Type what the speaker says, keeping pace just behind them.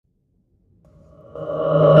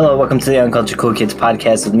welcome to the Uncultured Cool Kids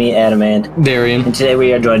podcast with me, Adam, and Darian. And today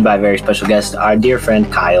we are joined by a very special guest, our dear friend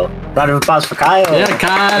Kyle. Round of applause for Kyle. Yeah,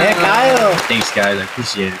 Kyle. Yeah, Kyle. Thanks, guys. I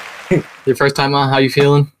appreciate it. Your first time on, how you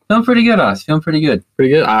feeling? Feeling pretty good, Oz. Feeling pretty good.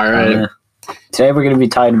 Pretty good? All right. Today we're going to be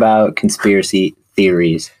talking about conspiracy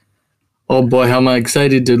theories. Oh boy, how am I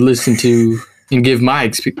excited to listen to and give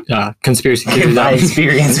my conspiracy theories. My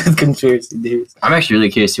experience with conspiracy theories. I'm actually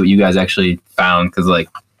really curious to see what you guys actually found, because, like,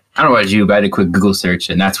 I don't know about you, but I did a quick Google search,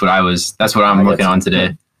 and that's what I'm working on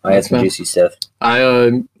today. I had some juicy stuff.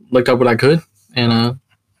 I looked up what I could, and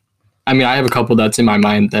I mean, I have a couple that's in my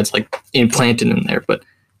mind that's like implanted in there, but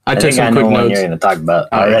I took some quick notes. You're going to talk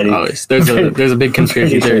about already. There's a big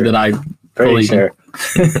conspiracy theory that I Pretty believe sure.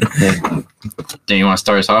 Then you want to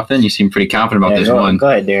start us off then? You seem pretty confident about this one. Go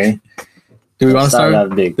ahead, Darren. Do we want to start?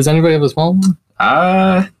 Out big. Does anybody have a small one?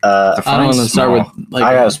 I I don't want to start with like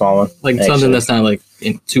I got a small one. Like actually. something that's not like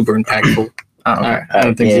super impactful. Oh, All right, I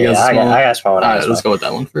don't think you guys I got a small one. All right, let's go with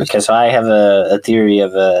that one first. Okay, so I have a theory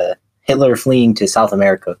of Hitler fleeing to South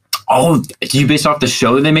America. Oh, did you base off the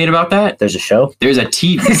show they made about that? There's a show? There's a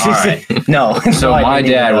TV. All right. No. So I my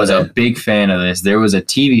didn't even dad know was that. a big fan of this. There was a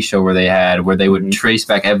TV show where they would trace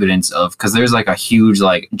back evidence of, because there's like a huge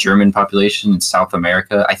like German population in South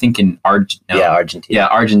America. I think in Argentina. Argentina. Yeah,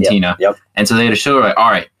 Argentina. Yep. And so they had a show like, all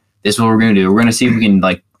right, this is what we're gonna do. We're gonna see if we can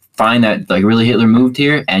like find that like really Hitler moved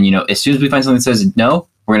here, and as soon as we find something that says no,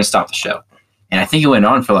 we're gonna stop the show. And I think it went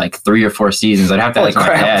on for like 3 or 4 seasons. I'd have to ask my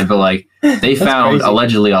dad, but like they found crazy.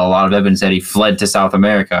 allegedly a lot of evidence that he fled to South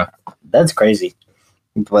America. That's crazy.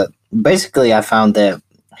 But basically, I found that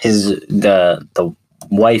the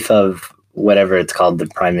wife of whatever it's called, the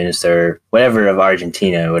prime minister, whatever of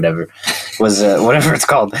Argentina, whatever was whatever it's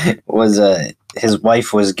called, was his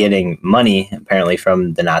wife was getting money apparently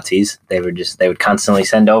from the Nazis. They would constantly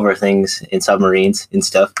send over things in submarines and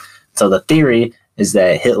stuff. So the theory is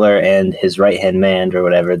that Hitler and his right-hand man or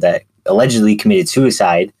whatever that allegedly committed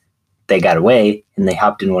suicide, they got away and they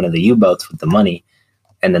hopped in one of the U-boats with the money,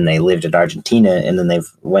 and then they lived in Argentina, and then they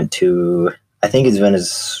went to, I think it's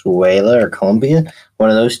Venezuela or Colombia, one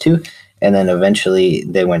of those two, and then eventually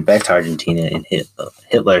they went back to Argentina, and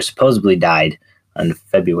Hitler supposedly died on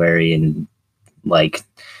February in like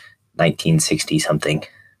 1960 something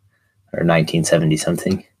or 1970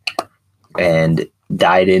 something, and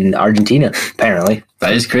died in Argentina apparently.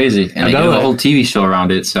 That is crazy, and they do a whole TV show around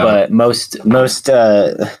it. So, but most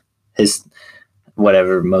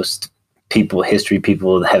history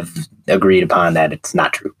people have agreed upon that it's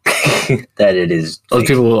not true. That it is. Those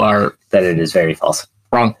people are that it is very false.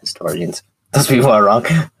 Wrong. Historians. Those people are wrong.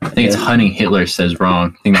 I think it's Hunting Hitler says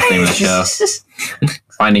wrong. I think that's the name of the show.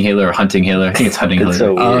 Finding Hitler or Hunting Hitler. I think it's Hunting Hitler.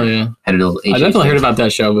 So Oh yeah, Had a little I definitely heard about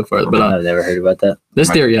that show before, but I've never heard about that. this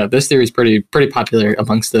theory is pretty popular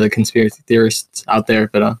amongst the conspiracy theorists out there.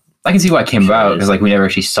 But I can see why it came about, because like we never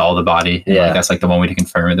actually saw the body. And, Yeah. like, that's like the one way to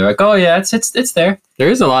confirm it. They're like, oh yeah, it's there. there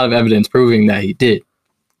is a lot of evidence proving that he did.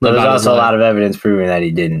 But there's About his also a life. lot of evidence proving that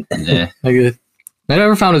he didn't. Yeah. Like, they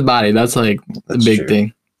never found his body. That's like the That's big true.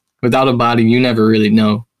 thing. Without a body, you never really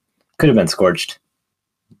know. Could have been scorched.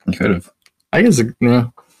 You could have. I guess, yeah,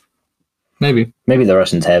 maybe. Maybe the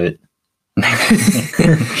Russians have it.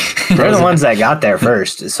 They're the ones that got there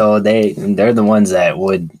first, so they're the ones that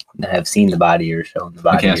would have seen the body or shown the You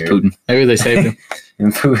body. can ask or- Putin. Maybe they saved him.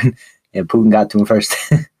 And Putin got to him first.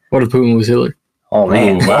 What if Putin was Hitler? Oh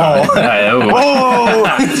man! Ooh, wow.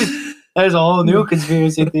 Whoa! There's a whole new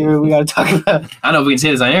conspiracy theory we got to talk about. I don't know if we can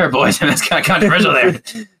say this on air, boys. That's kind of controversial there.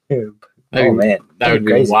 Oh man, That would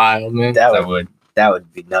be crazy. wild, man. That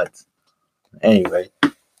would be nuts. Anyway,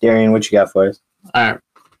 Darian, what you got for us? All right.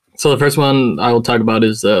 So the first one I will talk about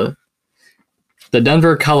is the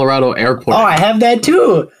Denver, Colorado airport. Oh, I have that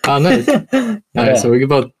too. Oh, nice. All Yeah. right, so we can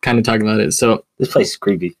both kind of talk about it. So, This place is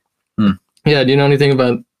creepy. yeah, do you know anything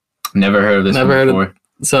about? Never heard of this Never one heard of-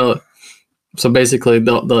 before. So basically,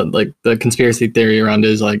 the conspiracy theory around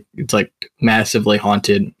it is like it's like massively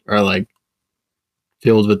haunted or like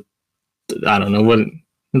filled with, I don't know what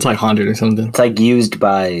it's like, haunted or something. It's like used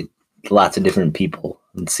by lots of different people,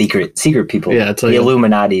 and secret people. Yeah, it's like the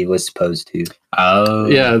Illuminati was supposed to. Oh,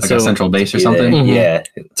 Yeah, like so- a central base or do that. something. Mhm. Yeah,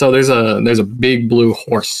 So there's a big blue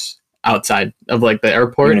horse outside of like the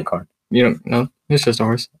airport. unicorn. You don't know? It's just a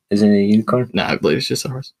horse. Isn't it a unicorn? No, I believe it's just a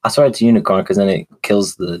horse. I swear it's a unicorn because then it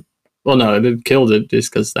kills the. Well, no, it killed it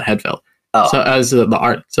just because the head fell. Oh, So as the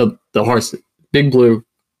art, so the horse, big blue,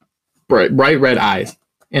 bright red eyes,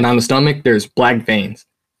 and on the stomach there's black veins,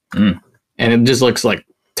 Mm. and it just looks like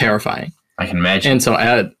terrifying. I can imagine. And so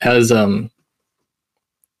as the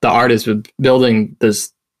artist was building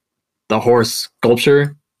the horse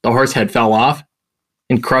sculpture, the horse head fell off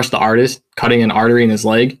and crushed the artist, cutting an artery in his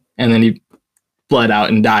leg. and then he bled out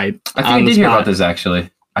and died. I think I did hear about this actually.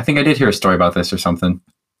 I think I did hear a story about this or something.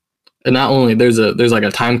 And not only there's like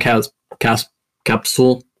a time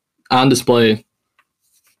capsule on display,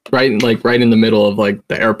 right in the middle of like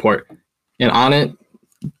the airport, and on it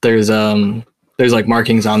there's like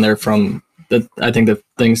markings on there from I think the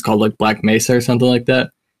thing's called like Black Mesa or something like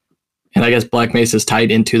that, and I guess Black Mesa is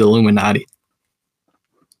tied into the Illuminati.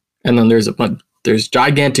 And then there's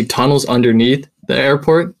gigantic tunnels underneath the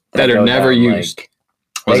airport that are never used.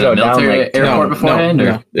 Was They it go a down, military like, airport beforehand? or?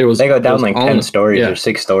 No, it was. They go it down was like on- 10 stories yeah. or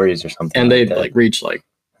 6 stories or something. and they that. like reach like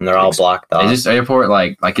And they're all blocked off. Is this airport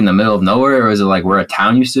like in the middle of nowhere, or is it like where a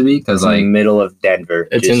town used to be? Because It's in like the middle of Denver.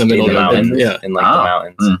 It's just in the middle of of mountains. Denver, yeah. In like Oh, the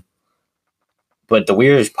mountains. mm. But the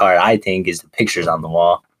weirdest part, I think, is the pictures on the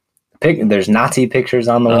wall. There's Nazi pictures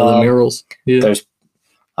on the the wall. murals. Yeah.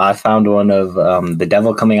 I found one of the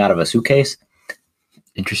devil coming out of a suitcase.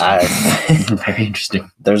 interesting, very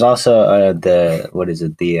interesting. There's also the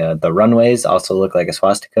runways also look like a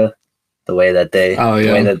swastika. The way that they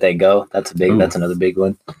go. That's Ooh. That's another big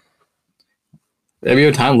one. If you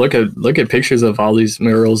have time, look at pictures of all these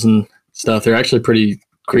murals and stuff. They're actually pretty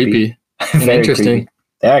creepy and Very interesting. creepy.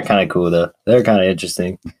 They are kind of cool though. They're kind of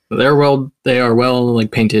interesting. They are well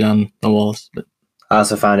like painted on the walls. But I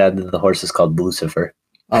also found out that the horse is called Lucifer.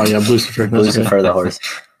 oh yeah, Lucifer. That's Lucifer the horse.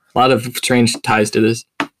 a lot of strange ties to this.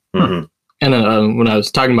 Mhm. And when I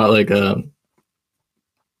was talking about like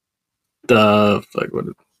the like what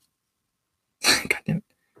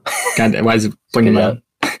God damn, why is it bringing Spit out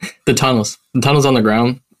the tunnels on the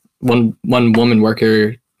ground? One woman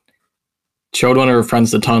worker showed one of her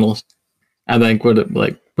friends the tunnels. I think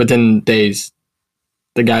within days,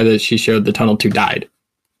 the guy that she showed the tunnel to died.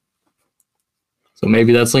 So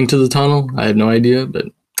maybe that's linked to the tunnel. I have no idea, but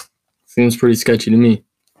seems pretty sketchy to me.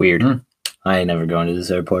 Weird. Hmm. I ain't never going to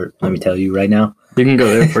this airport. Let me tell you right now. You can go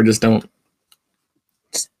there, or just don't.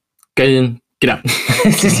 Just get in, get out.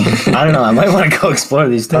 I don't know. I might want to go explore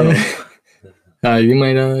these tunnels. You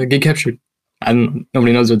might get captured.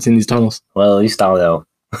 Nobody knows what's in these tunnels. Well, at least I'll know.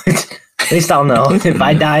 At least I'll know. If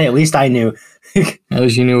I die, at least I knew. At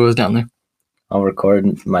least you knew what was down there. I'll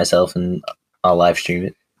record myself and I'll live stream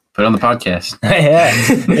it. Put it on the podcast.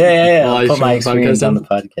 Yeah. I'll Live put my stream the experience podcast on the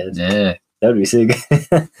podcast. Yeah. That would be sick.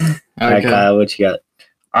 All right, Okay. Kyle, what you got?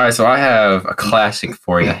 All right, so I have a classic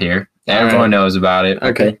for you here. Everyone knows about it.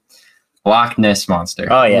 Okay. Loch Ness Monster.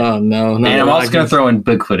 Oh, yeah. Oh no. And I'm also going to throw in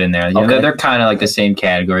Bigfoot in there. You know, Okay. they're kind of like the same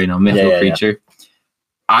category, mythical Yeah. creature.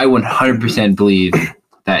 I 100% believe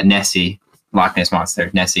that Nessie, Loch Ness Monster,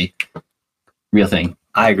 Nessie, real thing.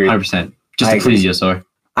 I agree. 100%. Just I a plesiosaur.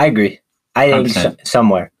 I agree. I think 100%.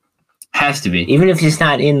 somewhere. Has to be. Even if it's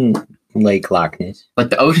not in Lake Loch Ness. Like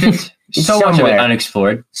the oceans, It's so much of it somewhere.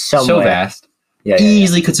 unexplored. Somewhere. So vast. Yeah.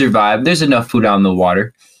 Easily could survive. There's enough food out in the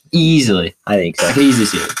water. Easily. I think I so. can easily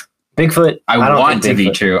see it. Bigfoot. I don't want think to be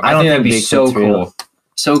Bigfoot- true. I I don't think that'd be think so Bigfoot's real. cool.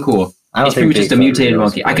 So cool. I don't It's think pretty just a Bigfoot mutated real is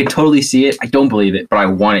monkey. I real. could totally see it. I don't believe it, but I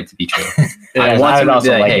want it to be true. Yeah, I want I someone would to also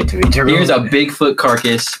be like, like hey, it to be true. here's a Bigfoot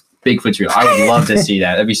carcass. Bigfoot's real. I would love to see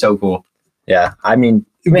that. That'd be so cool. Yeah. I mean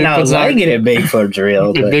I Bigfoot's like not- it if Bigfoot's real.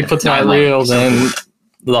 If But Bigfoot's I not like real, it. then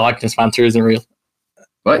the Loch Ness Monster isn't real.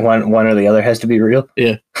 What? one or the other has to be real.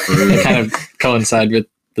 They kind of coincide with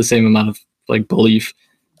the same amount of like belief.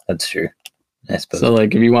 That's true. I suppose. So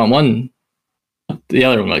like if you want one, the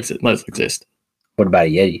other one must exist. What about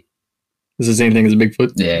a Yeti? It's the same thing as a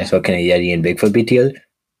Bigfoot. Yeah. So can a Yeti and Bigfoot be together?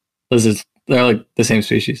 They're like the same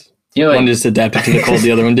species. You know, One like, just adapted to the cold,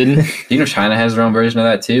 the other one didn't. you know, China has their own version of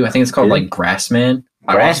that too. I think it's called Really? like Grassman.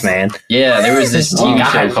 Grassman. Yeah, there was this Oh, TV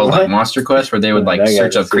gosh, show called what? like Monster Quest where they would like That guy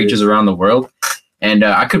search was up creatures around the world. And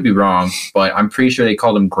I could be wrong, but I'm pretty sure they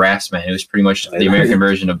called him Grassman. It was pretty much the American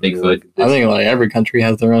version of Bigfoot. I think like every country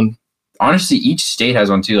has their own. Honestly, each state has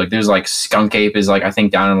one too. Like there's like Skunk Ape is like I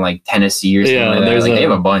think down in like Tennessee or something Yeah, like that. there's Like, they a-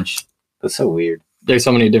 have a bunch. That's so weird. There's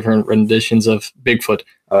so many different renditions of Bigfoot.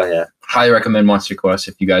 Oh yeah. Highly recommend Monster Quest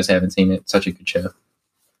if you guys haven't seen it. Such a good show.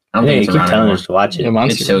 I don't Yeah, think you it's keep around telling anymore. us to watch it. Yeah,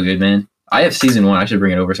 Monster. It's so good, man. I have season 1. I should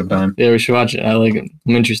bring it over sometime. Yeah, we should watch it. I like it.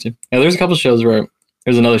 I'm interested. Yeah, there's a couple shows where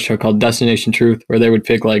there's another show called Destination Truth where they would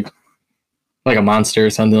pick like a monster or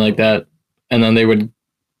something like that, and then they would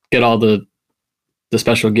get all the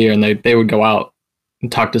special gear and they would go out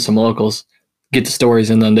and talk to some locals, get the stories,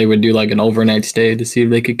 and then they would do like an overnight stay to see if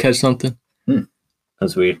they could catch something.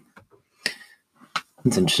 That's weird.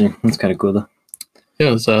 That's interesting. That's kind of cool though. Yeah,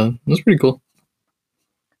 it was pretty cool.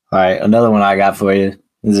 All right, another one I got for you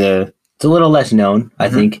is it's a little less known. I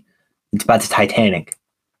Mhm. think it's about the Titanic,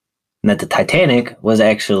 and that the Titanic was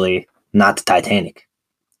actually not the Titanic,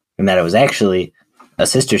 and that it was actually a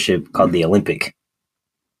sister ship called the Olympic.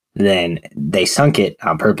 then they sunk it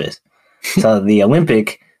on purpose. So the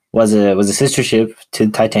Olympic was a sister ship to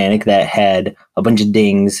the Titanic that had a bunch of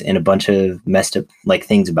dings and a bunch of messed up like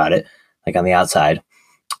things about it, like on the outside.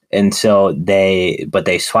 And so they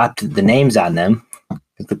swapped the names on them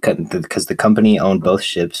because the company owned both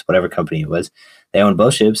ships, whatever company it was. They owned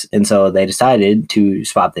both ships, and so they decided to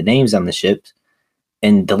swap the names on the ships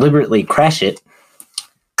and deliberately crash it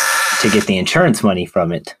to get the insurance money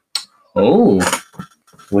from it. Oh,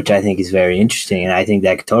 which I think is very interesting, and I think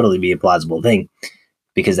that could totally be a plausible thing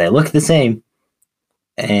because they look the same,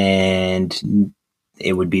 and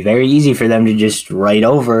it would be very easy for them to just write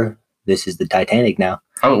over, "This is the Titanic now."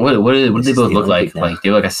 oh, what do This they is both the look like? Olympic now. Like, do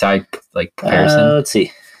you have like a side like comparison? Let's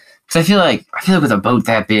see. Because I feel like with a boat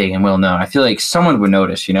that big and well known, I feel like someone would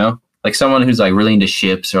notice. You know, like someone who's like really into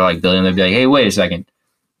ships or like building, they'd be like, "Hey, wait a second,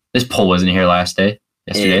 this pole wasn't here yesterday."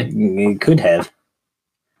 It could have.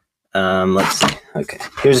 Let's see. Okay,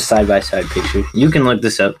 here's a side-by-side picture. You can look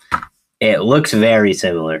this up. It looks very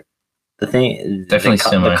similar. Definitely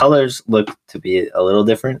similar. The colors look to be a little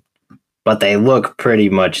different, but they look pretty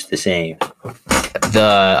much the same.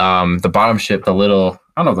 The bottom ship, the little,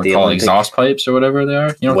 I don't know what they're The called, Olympic- exhaust pipes or whatever they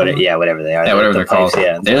are. You know, Whatever they are. yeah, whatever The they're called. pipes,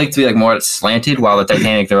 yeah, They like to be like more slanted, while the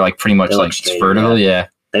Titanic they're like pretty much They look like straight, vertical. Yeah,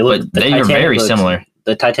 they look. but they are Titanic very looks- similar.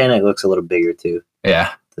 The Titanic looks a little bigger too.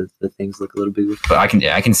 Yeah, The things look a little bigger. but I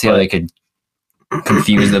can see how they could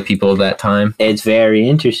confuse the people of that time. It's very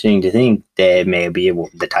interesting to think that maybe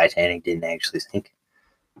the Titanic didn't actually sink.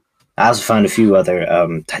 I also found a few other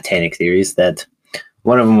Titanic theories. That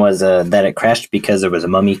one of them was that it crashed because there was a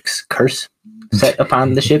mummy's curse set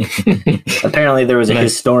upon the ship. Apparently, there was a Nice.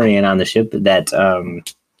 historian on the ship that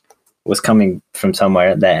was coming from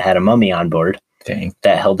somewhere that had a mummy on board Dang.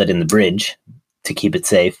 that held it in the bridge to keep it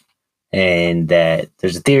safe. And that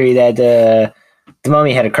there's a theory that the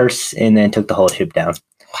mummy had a curse and then took the whole ship down.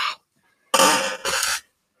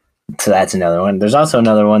 So that's another one. There's also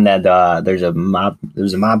another one that there was a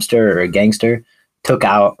mobster or a gangster took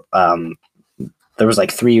out. There was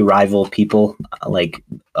like 3 rival people, like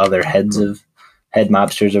other head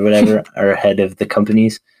mobsters or whatever, or head of the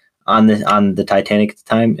companies on the Titanic at the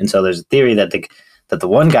time. And so there's a theory that the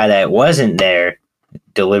one guy that wasn't there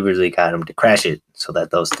deliberately got him to crash it so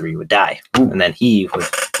that those 3 would die, and then he would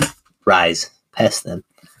rise past them.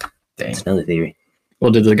 Dang. That's another theory.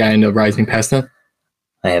 Well, did the guy end up rising past them?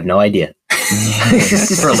 I have no idea.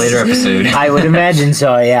 For a later episode. I would imagine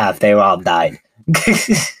so, yeah, if they all died.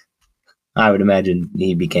 I would imagine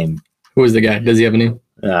he became, Who was the guy? Does he have a name?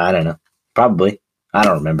 I don't know, probably. I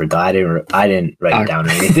don't remember though. I didn't write it down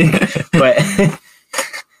or anything, but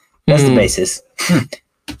that's the basis.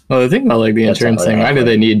 Well, the thing about like the That's insurance how they thing, why have do it.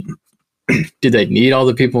 they need? Did they need all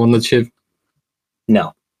the people on the ship?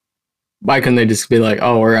 No, Why couldn't they just be like,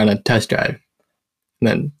 "Oh, we're on a test drive," and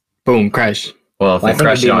then boom, crash? Well, if Well, I they think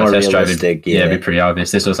crashed it'd it be on a more test drive, it'd realistic, it'd be pretty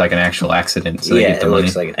obvious. This was like an actual accident, so they yeah, get it the money.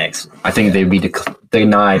 looks like an accident. I think they'd be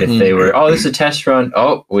denied if they were, oh, this is a test run.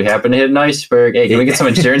 Oh, we happen to hit an iceberg. Hey, can we get some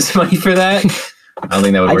insurance money for that? I don't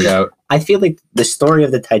think that would work out. I feel like the story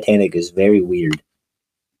of the Titanic is very weird.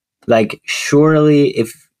 Like, surely,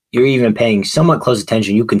 if you're even paying somewhat close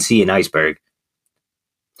attention, you can see an iceberg.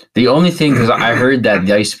 The only thing, because I heard that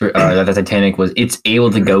the iceberg, that the Titanic it's able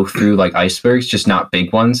to go through like icebergs, just not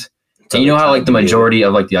big ones. So And you know it's how not like the big. majority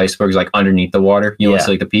of like the icebergs like underneath the water, you know, it's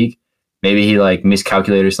Yeah. like the peak. Maybe he like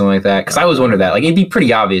miscalculated or something like that. Because I always wondered that. Like it'd be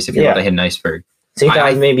pretty obvious if you're Yeah. about to hit an iceberg. So you I-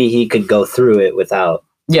 thought maybe he could go through it without.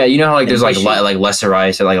 Yeah, you know how like there's like Issue. like lesser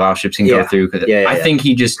ice that like a lot of ships can Yeah. go through. Cause Yeah, I yeah. think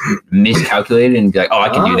he just miscalculated and be like, oh, I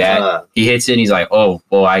can do that. Ah, He hits it and he's like, oh,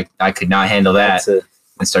 well, I could not handle that, That's a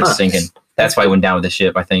and starts Huh. sinking. That's why he went down with the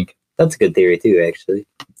ship. I think that's a good theory too. Actually,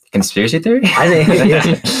 conspiracy theory. I think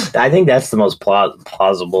yeah, I think that's the most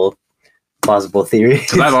plausible theory.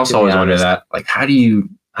 Because I've also to be always wondered honest. that. Like, how do you?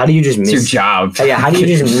 How do you just It's your miss? job. Yeah, how do you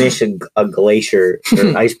just miss a glacier or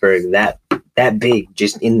an iceberg that big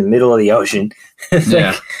just in the middle of the ocean? It's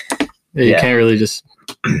Yeah. like, Yeah, you Yeah. can't really just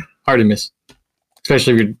hard to miss,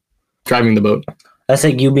 especially if you're driving the boat. that's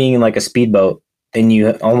like you being in like a speedboat and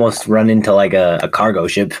you almost run into like a cargo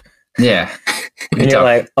ship. Yeah. And you're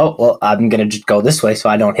like, oh, well, I'm going to just go this way so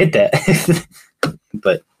I don't hit that.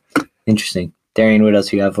 But interesting. Darian, what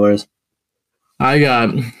else you got for us? I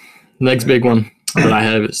got next big one that I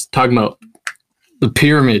have is talking about the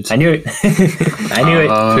pyramids. I knew it. I knew it.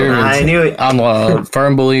 Pyramids. I knew it. I'm a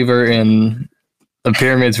firm believer in the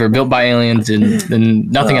pyramids were built by aliens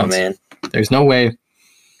and nothing Oh, else. man. There's no way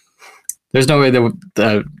that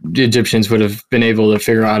the Egyptians would have been able to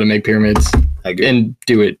figure out how to make pyramids I agree. and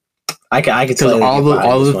do it I could because slightly all get the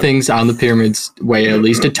behind this one. things on the pyramids weigh at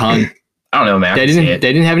least a ton. I don't know, man. They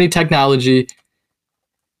didn't have any technology.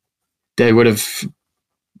 they would have.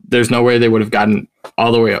 There's no way they would have gotten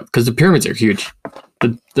all the way up because the pyramids are huge.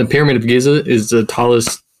 The Pyramid of Giza is the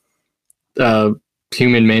tallest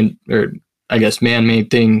man-made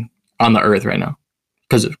thing on the earth right now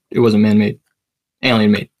because it wasn't man-made,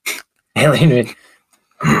 alien-made. Alien.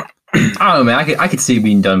 I don't know, man. I could see it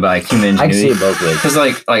being done by human ingenuity. I can see it both ways. Because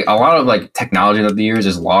like a lot of like technology of the years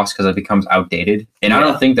is lost because it becomes outdated. And I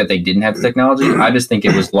don't think that they didn't have the technology. I just think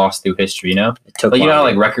it was lost through history. You know, It took like you know,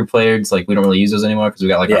 longer. like record players, like we don't really use those anymore because we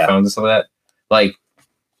got like our phones and stuff like that. Like,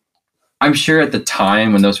 I'm sure at the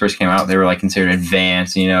time when those first came out, they were like considered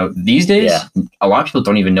advanced. You know, these days, a lot of people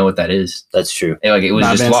don't even know what that is. That's true. Like it was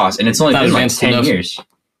Not just advanced- lost, and it's only not been like advanced 10 enough. years.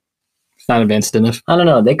 It's not advanced enough. I don't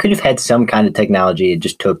know. They could have had some kind of technology. It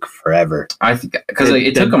just took forever. I think because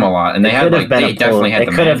it took them a lot, and they had could have like been they definitely had They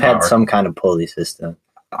the could have had manpower. some kind of pulley system.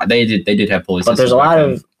 They did have police. But there's a systems lot back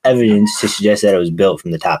then. of evidence to suggest that it was built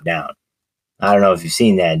from the top down. I don't know if you've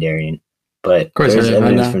seen that, Darian, but course there's I have, I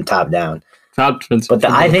evidence know. from top down. But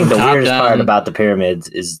I think the weirdest down, part about the pyramids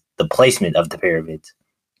is the placement of the pyramids,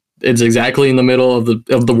 it's exactly in the middle of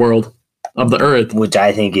the world, of the Earth. which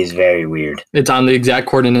I think is very weird. It's on the exact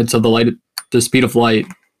coordinates of the speed of light.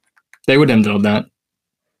 They would have known that.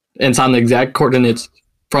 And it's on the exact coordinates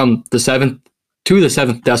from the 7th to the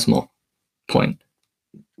 7th decimal point.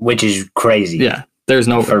 Which is crazy. Yeah, there's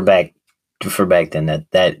no. For back then,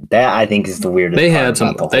 that I think is the weirdest. They part had some.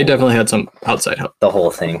 about They definitely had some outside help. the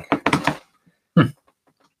whole thing.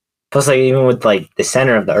 Plus, like even with like the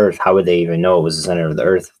center of the Earth, how would they even know it was the center of the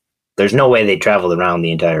Earth? There's no way they traveled around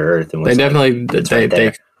the entire Earth. And They was like, definitely it's right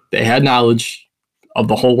there. they had knowledge of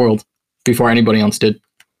the whole world before anybody else did.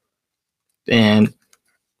 And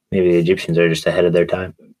maybe the Egyptians are just ahead of their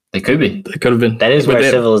time. They could be. it could have been. That is but where they-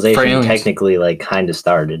 for civilization aliens. technically like kind of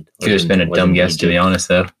started. Could have been a dumb guess, to be honest,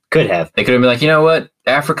 though. Could have They could have been like, you know what?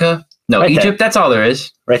 Africa? No, Right there. Egypt, that's all there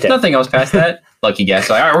is. right there, Nothing else past that. Lucky guess.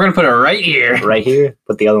 Like, all right, we're going to put it right here. right here.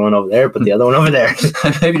 Put the other one over there. Put the other one over there.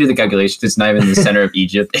 Maybe do the calculations. It's not even the center of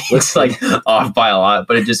Egypt. It's like off by a lot,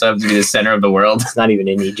 but it just happens to be the center of the world. It's not even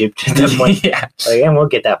in Egypt at that point. Yeah. Like, and we'll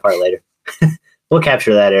get that part later. We'll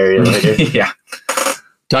capture that area later. Yeah.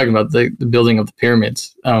 Talking about the building of the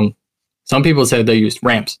pyramids. Some people said they used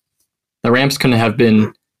ramps. The ramps couldn't have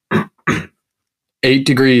been 8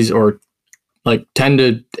 degrees or like 10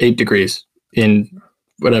 to 8 degrees in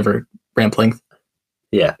whatever ramp length.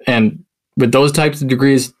 Yeah. And with those types of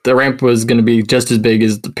degrees, the ramp was going to be just as big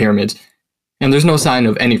as the pyramids. And there's no sign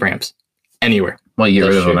of any ramps anywhere. Well, you get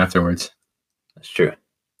rid That's of them true. afterwards. That's true.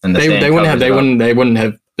 And the They sand wouldn't have covers it up. they wouldn't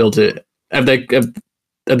have built it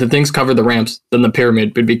if the things covered the ramps, then the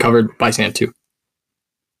pyramid would be covered by sand too.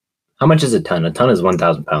 How much is a ton? A ton is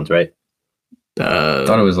 1,000 pounds, right? I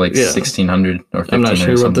thought it was like Yeah. 1,600 or 1,500 I'm not sure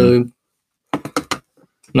or what something.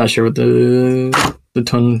 the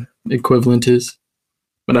ton equivalent is,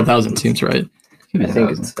 but 1,000 seems right. I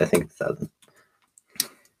think it's 1,000.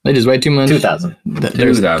 They just way too much. 2,000.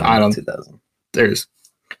 There's 2,000. I don't. 2,000. There's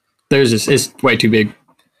just it's way too big.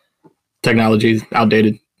 Technology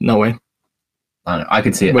outdated. No way. I don't know. I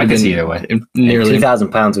could see it. I Would've could see been either way. Nearly 2,000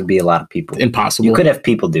 pounds would be a lot of people. impossible. You could have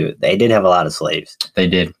people do it. They did have a lot of slaves, They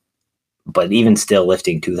did. but even still,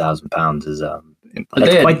 lifting 2,000 pounds is But that's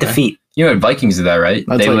they had- quite the feat. You know, Vikings did that, right?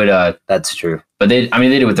 That's they like- would, That's true. but they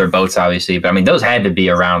did it with their boats, obviously. But I mean, those had to be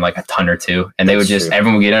around like a ton or two, and they would That's just true.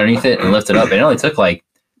 everyone would get underneath it and lift it up. And it only took like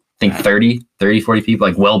I think 30, 40 people,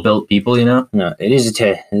 like well built people, you know. No, it is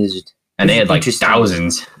And they had like Interesting.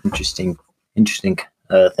 thousands. interesting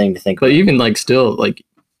thing to think But about. even like still like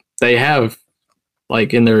they have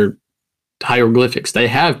like in their hieroglyphics, they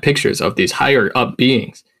have pictures of these higher up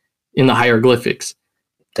beings in the hieroglyphics,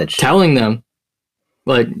 That's telling them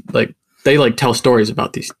like they like tell stories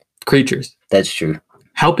about these creatures, that's true.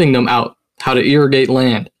 helping them out how to irrigate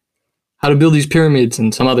land, how to build these pyramids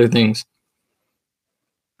and some other things.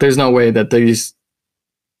 There's no way that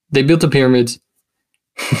they built the pyramids.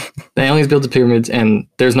 The aliens built the pyramids, and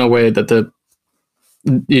there's no way that the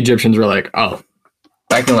Egyptians were like, oh,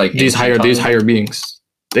 Back in like these ancient times- higher beings,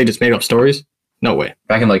 they just made up stories. No way.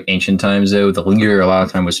 Back in like ancient times, though, the leader a lot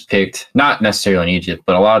of time was picked, not necessarily in Egypt,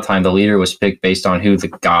 but a lot of time the leader was picked based on who the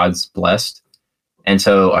gods blessed. And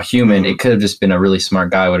so a human, it could have just been a really smart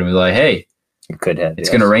guy would have been like, hey, It could have. it's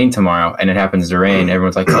going to rain tomorrow. And it happens to rain.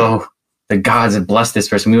 Everyone's like, oh, the gods have blessed this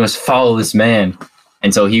person. We must follow this man.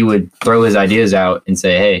 And so he would throw his ideas out and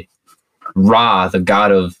say, hey, Ra, the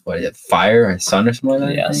god of what is it, fire or sun or something like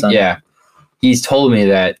that? Yeah, I think? sun. Yeah. He's told me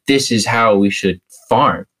that this is how we should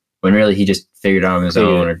farm. When really he just figured it out on his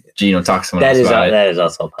own, or talk to someone That else is about it. that is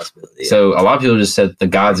also a possibility. So a lot of people just said the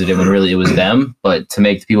gods did it when really it was them. But to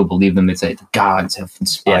make the people believe them, they'd say the gods have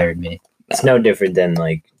inspired me. It's no different than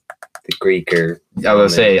like the Greek or I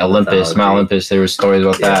was say Olympus, Mount Olympus. There were stories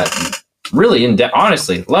about that. Really in depth.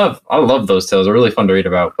 Honestly, I love those tales. They're really fun to read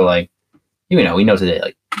about. But like, we know today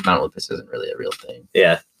like Mount Olympus isn't really a real thing.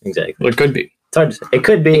 Yeah, exactly. Well, it could be. It's hard to say. It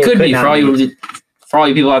could be. It could be for all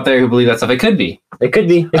you people out there who believe that stuff. It could be. It could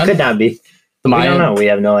be. It could not be. The We Mayan, don't know. We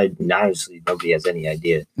have no idea. Honestly, nobody has any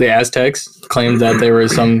idea. the Aztecs claimed that there were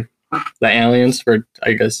the aliens for,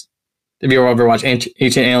 I guess, if you ever watch Ancient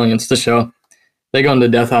Aliens, the show, they go into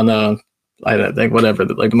depth on I think whatever,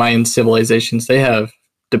 like Mayan civilizations, they have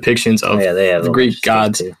depictions of They have the a Greek bunch of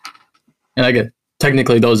gods. stuff, too. And I guess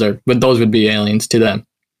technically those would be aliens to them.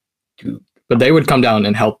 But they would come down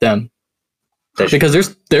and help them.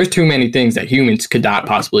 Because there's too many things that humans could not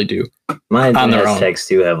possibly do. Mine on and their own. Aztecs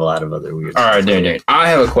do have a lot of other weird All right, stuff. Darren. I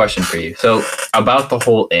have a question for you. So about the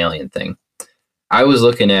whole alien thing, I was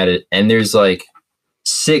looking at it, and there's like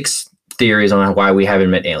 6 theories on why we haven't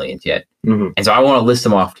met aliens yet. Mhm. And so I want to list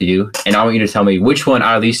them off to you, and I want you to tell me which one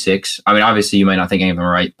out of these 6. I mean, obviously you might not think any of them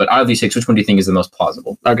are right, but out of these 6, which one do you think is the most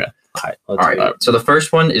plausible? Okay. All right. All right. So the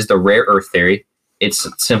first one is the rare Earth theory. It's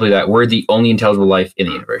simply that we're the only intelligible life in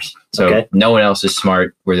the universe. So Okay. no one else is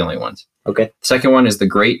smart. We're the only ones. Okay. Second one is the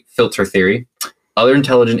great filter theory. Other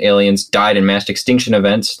intelligent aliens died in mass extinction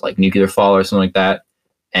events like nuclear fall or something like that.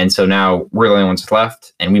 And so now we're the only ones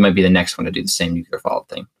left, and we might be the next one to do the same nuclear fallout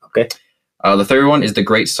thing. Okay. The third one is the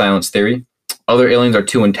great silence theory. Other aliens are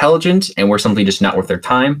too intelligent, and we're simply just not worth their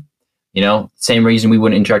time. Same reason we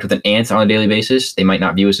wouldn't interact with an ant on a daily basis. They might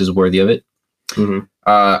not view us as worthy of it. Mhm.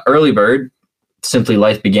 Early bird, simply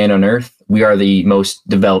life began on Earth. We are the most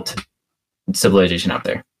developed civilization out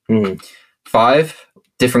there. Mhm. 5,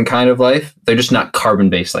 different kind of life. They're just not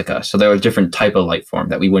carbon-based like us. So they're a different type of life form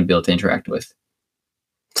that we wouldn't be able to interact with.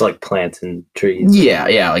 It's like plants and trees.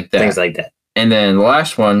 Yeah, like that. Things like that. And then the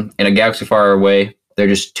last one, in a galaxy far away, they're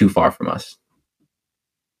just too far from us.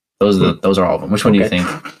 Those are all of them. Which one do you Okay.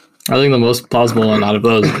 think? I think the most plausible one out of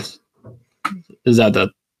those is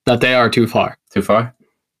that they are too far. Too far?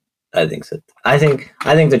 I think so. I think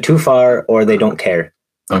they're too far, or they don't care,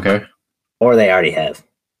 Okay. or they already have.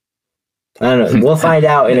 I don't know. We'll find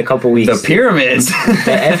out in a couple weeks. The pyramids. The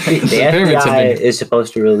pyramids have FBI been- is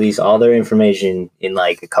supposed to release all their information in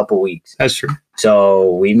like a couple weeks, That's true.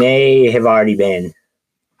 so we may have already been.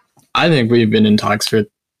 I think we've been in talks with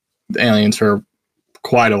aliens for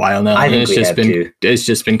quite a while now. I and think it's we just have been too. it's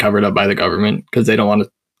just been covered up by the government because they don't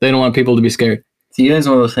want people to be scared. See, it's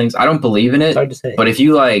one of those things. I don't believe in It's it. hard to say. But if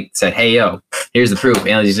you like said, "Hey, yo, here's the proof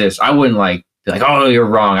aliens exist," I wouldn't like be like, "Oh, you're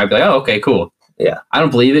wrong." I'd be like, "Oh, okay, cool." Yeah. I don't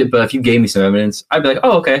believe it, but if you gave me some evidence, I'd be like,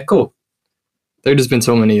 "Oh, okay, cool." There's just been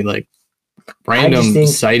so many like random think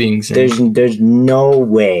sightings. And There's no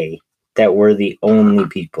way that we're the only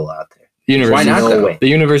people out there. the universe. Why not, No though? way. The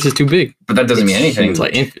universe is too big. But that doesn't It's mean anything. It's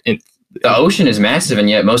like The ocean is massive, and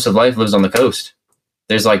yet most of life lives on the coast.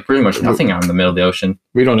 There's like pretty much nothing out in the middle of the ocean.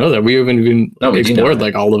 we don't know that. We haven't even No, we do know explored that.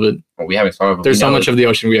 like all of it. Well, we haven't explored. There's so much of the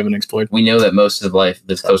ocean we haven't explored. We know that most of life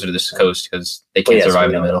lives closer to this coast because they Well, can't yes, survive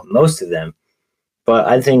we in the know middle. most of them, but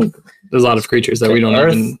I think There's a lot of creatures that we don't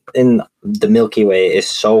Earth even. in the Milky Way is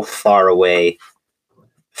so far away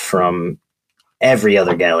from every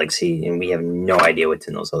other galaxy, and we have no idea what's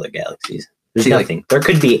in those other galaxies. There's See, like- nothing. There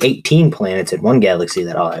could be 18 planets in one galaxy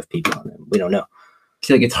that all have people on them. We don't know. I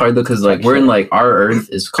feel like it's hard though because like we're in like our Earth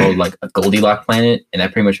is called like a Goldilocks planet, and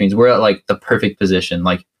that pretty much means we're at like the perfect position.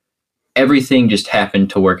 Like everything just happened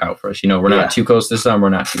to work out for us. We're Yeah. not too close to the sun. We're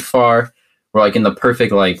not too far. We're like in the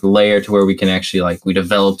perfect like layer to where we can actually like we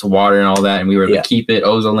developed water and all that, and we were able Yeah. to keep it,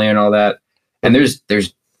 ozone layer and all that. And there's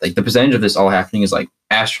like the percentage of this all happening is like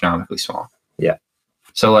astronomically small. Yeah.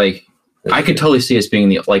 So like I could totally see us being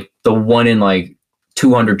the one in like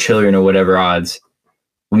 200 trillion or whatever odds.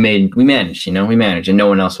 We managed, and no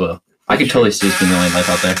one else will. I could totally see us being the only life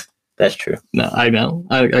out there. That's true. No, I know.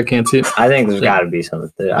 I can't see it. I think there's Yeah. got to be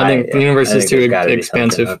something. I think the universe I is think too there's gotta be something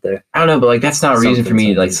expansive. out there. I don't know, but like that's not a reason for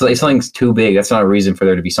me. Like Something. if something's too big, that's not a reason for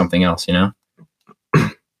there to be something else. You know It's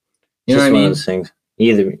what just I one mean? of those things.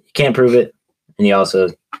 Either you can't prove it, and you also,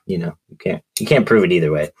 you can't prove it either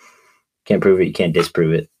way. Can't prove it. You can't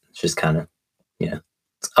disprove it. It's just kind of,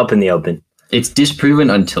 it's up in the open. It's disproven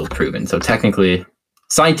until proven. So technically,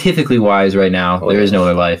 scientifically wise, right now Oh, there is yeah. no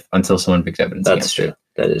other life until someone picks evidence. That's against true. it.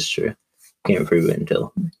 That is true. Can't prove it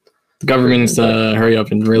until. The government needs to hurry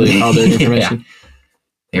up and release all their Yeah. information.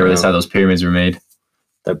 They released how those pyramids were made.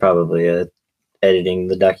 They're probably editing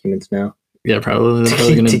the documents now Yeah, probably. They're to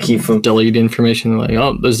probably keep, going to keep them. delete information like,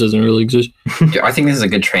 oh, this doesn't really exist. I think this is a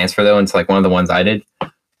good transfer though into like one of the ones I did.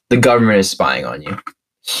 The government is spying on you.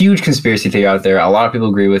 Huge conspiracy theory out there. A lot of people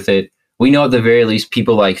agree with it. we know at the very least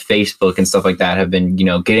people like Facebook and stuff like that have been,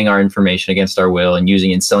 getting our information against our will and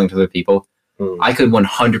using it and selling to other people. I could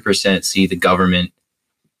 100% see the government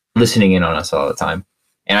listening in on us all the time.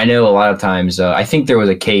 And I know a lot of times, I think there was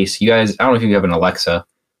a case, you guys, I don't know if you have an Alexa,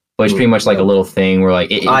 but it's pretty much like a little thing where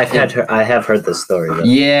like... I have heard this story. Though.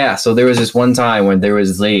 Yeah, so there was this one time when there was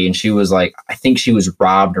this lady and she was like, I think she was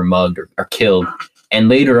robbed or mugged or killed. And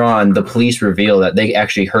later on, the police revealed that they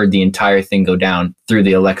actually heard the entire thing go down through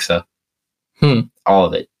the Alexa. All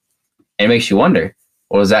of it. And it makes you wonder,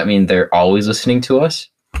 well, does that mean they're always listening to us?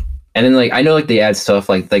 And then I know they add stuff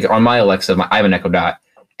like on my Alexa, I have an Echo Dot.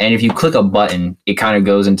 And if you click a button, it kind of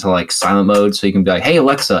goes into silent mode. So you can be like, hey,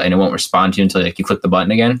 Alexa, and it won't respond to you until you click the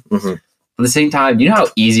button again. At the same time, you know how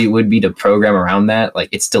easy it would be to program around that?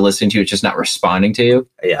 It's still listening to you, it's just not responding to you.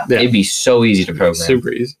 Yeah. It'd be so easy to program.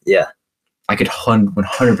 Super easy. Yeah. I could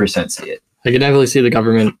 100% see it. I could definitely see the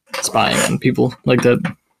government spying on people like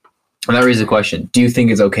that. And that raises the question, do you think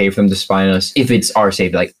it's okay for them to spy on us if it's our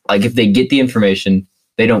safety? Like if they get the information,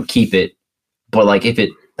 they don't keep it, but if it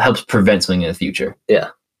helps prevent something in the future. Yeah.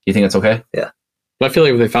 You think that's okay? Yeah. But I feel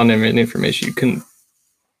like if they found any information, you couldn't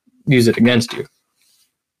use it against you.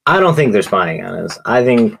 I don't think they're spying on us. I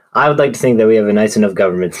would like to think that we have a nice enough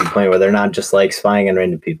government to the point where they're not just spying on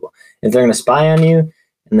random people. If they're going to spy on you,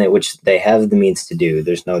 which they have the means to do,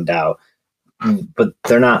 there's no doubt. But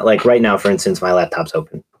they're not right now, for instance, my laptop's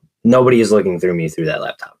open. Nobody is looking through me through that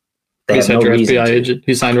laptop. They You have said no your reason FBI to. agent.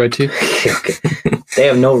 He signed right too. Okay. They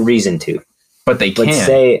have no reason to. But they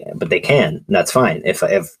can. But they can. And that's fine. If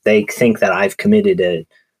they think that I've committed a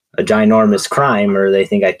ginormous crime or they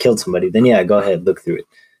think I killed somebody, then yeah, go ahead, look through it.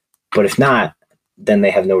 But if not, then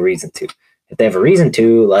they have no reason to. If they have a reason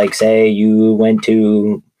to, say you went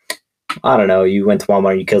to, I don't know, you went to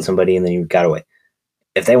Walmart, you killed somebody, and then you got away.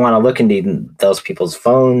 If they want to look into those people's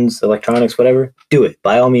phones, electronics, whatever, do it.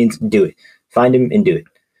 By all means, do it. Find them and do it.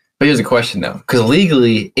 But here's a question, though. Because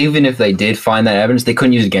legally, even if they did find that evidence, they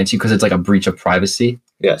couldn't use it against you because it's a breach of privacy.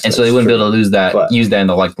 Yes, and so they wouldn't be able to use that in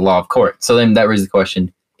the law of court. So then that raises the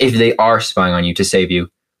question, if they are spying on you to save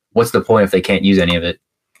you, what's the point if they can't use any of it?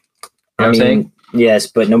 You know what I'm saying? Yes,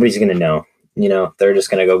 but nobody's going to know. They're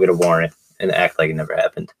just going to go get a warrant and act like it never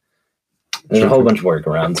happened. There's a whole bunch of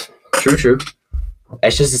workarounds. True.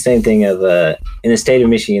 It's just the same thing of in the state of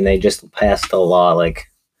Michigan, they just passed a law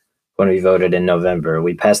when we voted in November.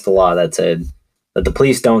 We passed a law that said that the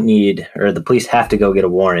police don't need, or the police have to go get a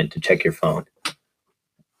warrant to check your phone,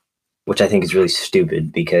 which I think is really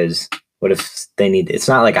stupid because what if they need, it's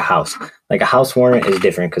not like a house. A house warrant is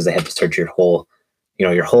different because they have to search your whole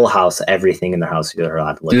house, everything in their house. You're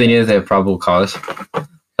allowed to look. Do they need if they have probable cause?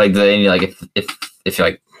 If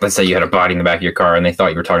let's say you had a body in the back of your car and they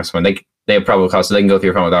thought you were talking to someone, they have probable cause, so they can go through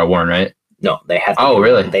your phone without a warrant, right? No, they have to. Oh,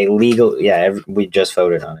 really? They we just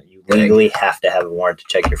voted on it. You legally have to have a warrant to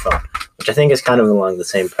check your phone, which I think is kind of along the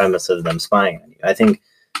same premise of them spying on you. I think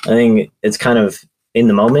it's kind of in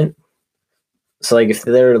the moment. So if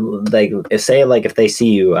they're if they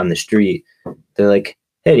see you on the street, they're like,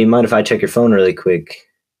 hey, do you mind if I check your phone really quick?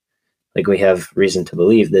 We have reason to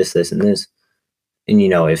believe this, this, and this. And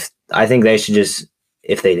I think they should just,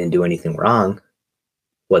 if they didn't do anything wrong,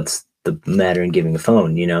 what's the matter in giving a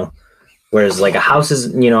phone, Whereas a house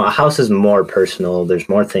is more personal. There's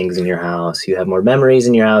more things in your house. You have more memories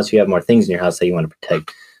in your house. You have more things in your house that you want to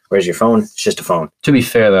protect. Whereas your phone, it's just a phone. To be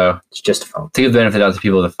fair, though, it's just a phone. To give benefit out to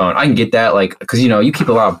people with a phone, I can get that, because you keep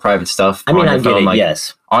a lot of private stuff. I get phone. It.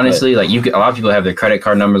 Yes, honestly, a lot of people have their credit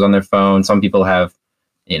card numbers on their phone. Some people have,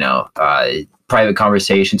 private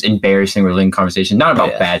conversations, embarrassing or linked conversations, not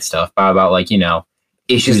about bad stuff, but about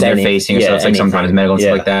issues they're facing or stuff, sometimes medical and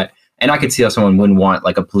stuff like that. And I could see how someone wouldn't want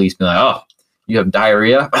a police be like, oh, you have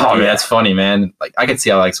diarrhea? Oh, man, that's funny, man. I could see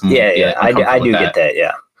how someone. Yeah, I do get that.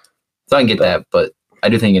 Yeah, so I can get that, but I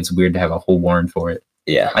do think it's weird to have a whole warrant for it.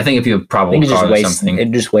 Yeah, I think if you have probable cause or something, it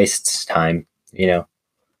just wastes time.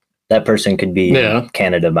 That person could be in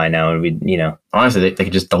Canada by now, and we, honestly, they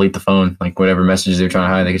could just delete the phone, whatever messages they're trying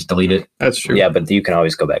to hide, they could just delete it. That's true. Yeah, but you can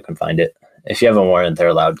always go back and find it. If you have a warrant, they're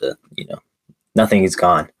allowed to. Nothing is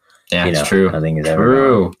gone. Yeah, it's true. Nothing is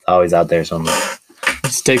ever gone. It's always out there somewhere.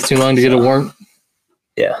 It takes too long to get a warrant.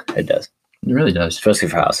 Yeah, it does. It really does. Especially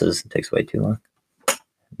for houses, it takes way too long.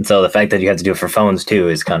 And so the fact that you have to do it for phones too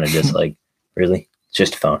is kind of just really, it's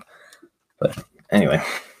just a phone. But anyway,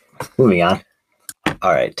 moving on.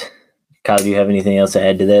 All right, Kyle, do you have anything else to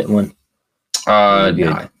add to that one?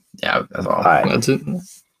 No. Yeah, that's all. All right, that's it. Do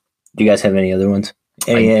you guys have any other ones?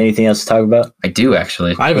 Anything else to talk about? I do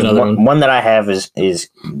actually. I have another one. One that I have is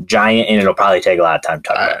giant, and it'll probably take a lot of time to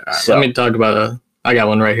talk about. So let me talk about I got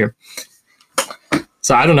one right here.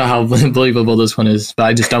 So I don't know how believable this one is, but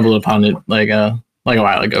I just stumbled upon it like a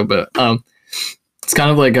while ago. But it's kind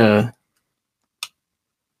of like a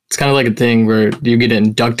thing where you get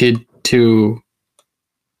inducted to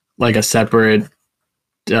like a separate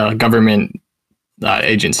government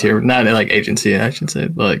agency, or not like agency, I should say,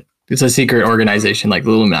 but like it's a secret organization like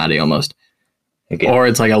the Illuminati almost, Okay. or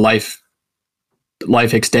it's like a life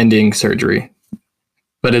extending surgery.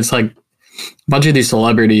 But it's like a bunch of these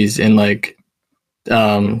celebrities and like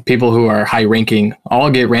people who are high ranking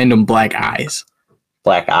all get random black eyes,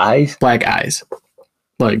 Black eyes.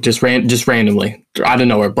 like just randomly out of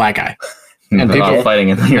nowhere, black eye. And They're people- all fighting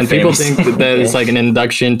in your And people face. think that it's like an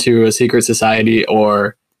induction to a secret society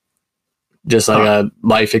or just like a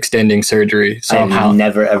life extending surgery somehow. I've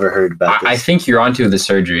never ever heard about this. I think you're onto the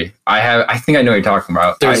surgery. I think I know what you're talking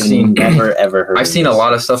about. There's I've seen never ever heard. I've seen a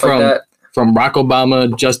lot of stuff like From- that. From Barack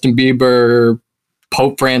Obama, Justin Bieber,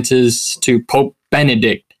 Pope Francis to Pope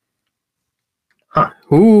Benedict. Huh.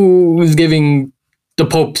 Who's giving the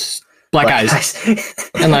Pope's black eyes?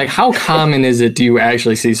 And like, how common is it do you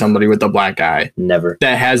actually see somebody with a black eye Never.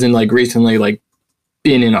 that hasn't like recently like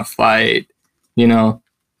been in a fight, you know?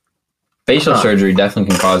 Facial surgery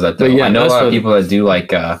definitely can cause that though. But yeah, I know a that's lot of what- people that do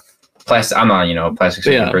like plastic. I'm not a plastic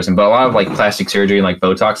surgery Yeah. person, but a lot of like plastic surgery and like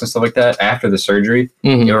Botox and stuff like that. After the surgery,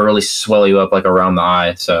 Mhm. it will really swell you up like around the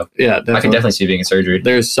eye. So Yeah, I can definitely see it being a surgery.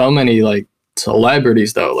 There's so many like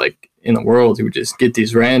celebrities though, like in the world who just get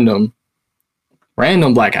these random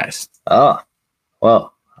black eyes. Oh,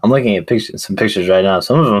 well, I'm looking at some pictures right now.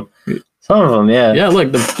 Some of them, yeah. Yeah,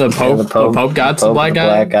 look, the Pope, the Pope- the Pope got the some Pope black with a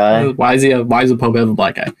eye. black eye. Why does the Pope have a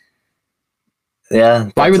black eye? Yeah.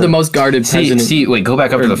 Why would that's the a- most guarded president? Wait, go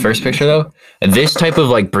back up to the first picture though. This type of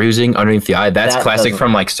like bruising underneath the eye, that's That classic doesn't-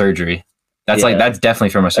 from like surgery. That's Yeah. that's definitely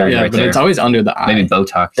from a surgery Yeah, right but there. it's always under the eye. Maybe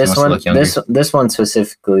Botox. This It must one, look younger. this one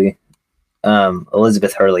specifically,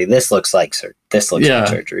 Elizabeth Hurley. This looks like Yeah. like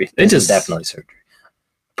surgery. It This is just- definitely surgery.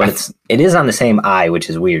 But it is on the same eye, which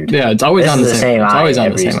is weird. Yeah, it's always This on is the same. It's eye. always on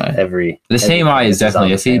every, the same eye. The same eye is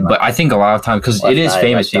definitely iffy, but I think a lot of times because it is Left eye,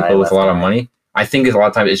 famous left eye, people with a lot of left eye. money. I think a lot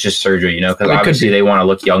of times it's just surgery, because It could obviously be. they want to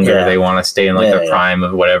look younger, Yeah. they want to stay in like Yeah, their yeah. prime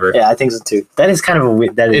of whatever. Yeah, I think so too. That is kind of a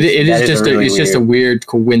weird. It is just really it's just a weird That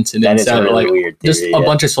coincidence is that a really like weird. just theory, a yeah.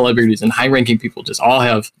 bunch of celebrities and high ranking people just all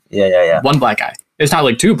have Yeah. one black eye. It's not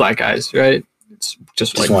like two black eyes, right? It's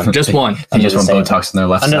just like one. just one. They Under just the want same- Botox in their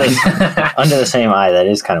left under side. Under the same eye. That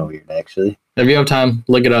is kind of weird, actually. If you have time,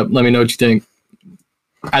 look it up. Let me know what you think.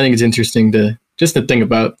 I think it's interesting to think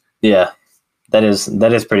about. Yeah, that is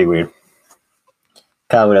pretty weird.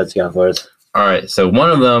 Kyle, what else you got for us? All right, so one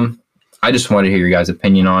of them, I just wanted to hear your guys'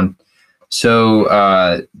 opinion on.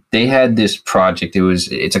 So they had this project.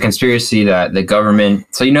 It's a conspiracy that the government.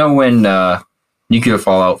 So when nuclear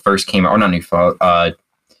fallout first came out, or not nuclear fallout,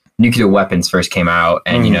 nuclear weapons first came out,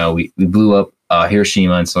 and we blew up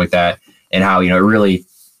Hiroshima and stuff like that, and how it really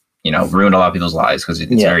ruined a lot of people's lives because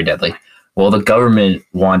it's very deadly. Well, the government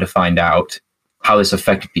wanted to find out how this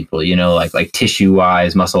affected people, like tissue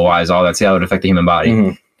wise, muscle wise, all that. See how it affected the human body.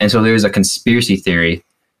 Mhm. And so there's a conspiracy theory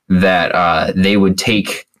that they would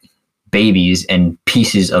take babies and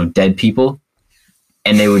pieces of dead people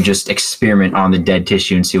and they would just experiment on the dead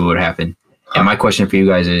tissue and see what would happen. And my question for you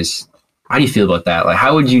guys is, how do you feel about that? Like,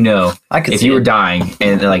 how would you know I could if see you were it. dying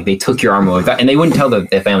and like they took your arm away? And they wouldn't tell their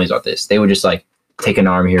families about this. They would just like take an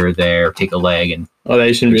arm here or there, or take a leg, and Well,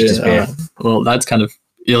 they should be. Just disappear. Well, that's kind of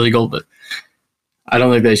illegal, but I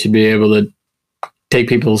don't think they should be able to take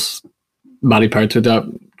people's body parts without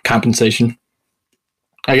compensation.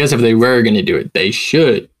 I guess if they were going to do it, they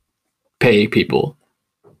should pay people,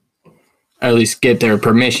 or at least get their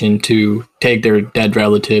permission to take their dead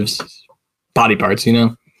relatives' body parts.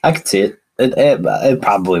 I could see it. It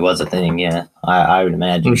probably was a thing. Yeah, I would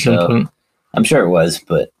imagine At some so. point. I'm sure it was,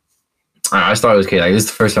 but I just thought it was okay. Like, this is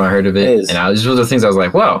the first time I heard of it, It is. and this was one of the things I was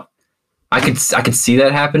like, "Wow, I could see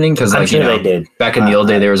that happening." Because I'm like sure they did. back in the old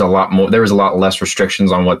day, there was a lot more. There was a lot less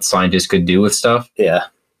restrictions on what scientists could do with stuff. Yeah,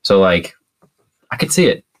 So like, I could see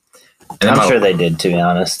it. And then I'm sure they did. To be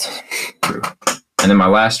honest, And then my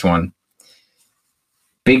last one,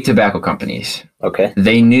 big tobacco companies. okay.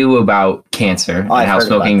 They knew about cancer Oh, I've and how heard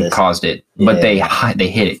about smoking this. caused it, Yeah, but yeah. they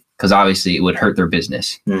hid it because obviously it would hurt their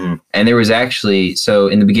business. hmm And there was actually, so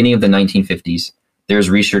in the beginning of the 1950s, there's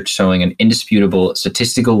research showing an indisputable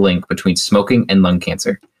statistical link between smoking and lung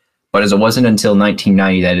cancer. But as it wasn't until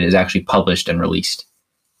 1990 that it is actually published and released.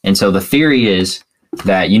 And so the theory is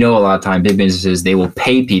that, a lot of time big businesses, they will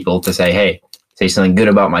pay people to say, hey, say something good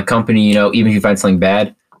about my company, even if you find something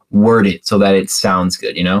bad, word it so that it sounds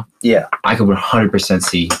good, Yeah. I could 100%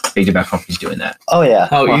 see big tobacco companies doing that. Oh yeah.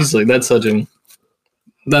 How Well, easily? That's such a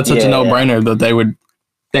Yeah, no-brainer that they would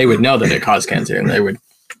they would know that it caused cancer, and they would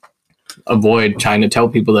avoid trying to tell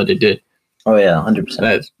people that it did. Oh yeah, 100%.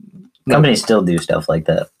 That Companies still do stuff like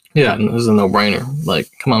that. yeah, this is a no-brainer. Like,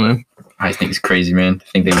 come on, man. I think it's crazy, man. I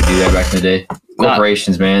think they would do that back in the day.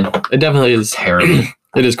 Corporations, man. It definitely is Terrible.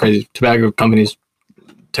 It is crazy. Tobacco companies,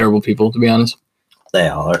 terrible people, to be honest. They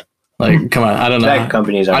are. Like, come on, I don't know. Tobacco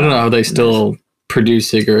companies are. I don't know how they still produce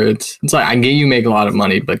cigarettes. It's like, I get you make a lot of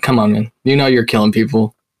money, but come on, man. You know you're killing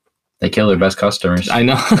people. They kill their best customers. I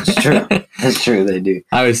know. It's true. It's true. They do.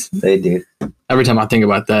 They do. Every time I think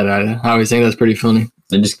about that, I always think that's pretty funny.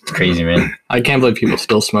 They're just crazy, man. I can't believe people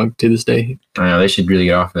still smoke to this day. I know, they should really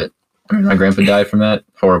get off it. My grandpa died from that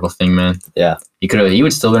horrible thing, man. Yeah. He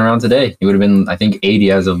would still been around today. He would have been, I think,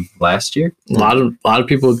 80 as of last year. A lot of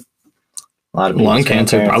people, A lot of lung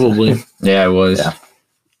cancer, probably. Yeah, it was.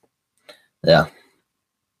 Yeah.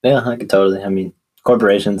 Yeah, I could totally. I mean,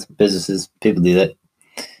 corporations, businesses, people do that.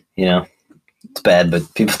 You know, it's bad,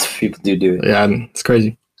 but people do it. Yeah, it's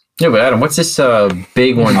crazy. Yeah, but Adam, what's this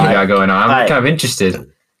big one you got going on? I'm kind of interested. All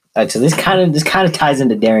right, so this kind of ties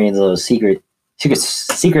into Darian's little secret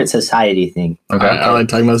society thing. Okay. I like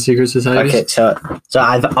talking about secret societies. Okay, so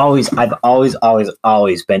I've always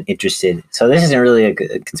been interested. So this isn't really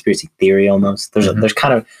a conspiracy theory. Almost there's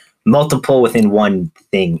kind of multiple within one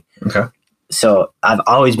thing. Okay. So I've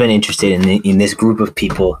always been interested in this group of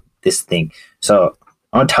people, this thing. So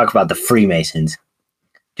I want to talk about the Freemasons.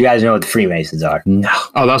 Do you guys know what the Freemasons are? No.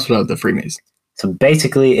 Oh, that's what the Freemasons. So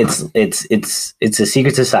basically, it's a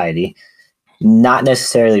secret society, not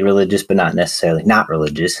necessarily religious, but not necessarily not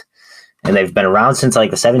religious. And they've been around since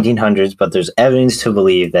like the 1700s, but there's evidence to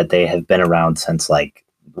believe that they have been around since like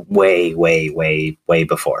way, way, way, way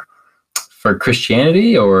before. For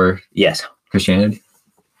Christianity or Yes. Christianity?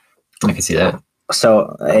 I can see that.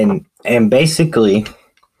 So and basically,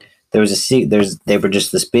 they were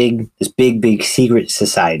just this big secret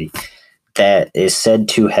society that is said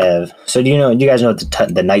to have. So do you guys know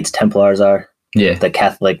what the Knights Templars are? Yeah. The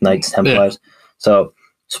Catholic Knights Templars. Yeah. So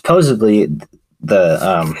supposedly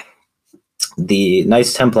the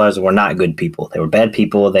Knights Templars were not good people. They were bad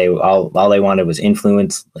people. They all they wanted was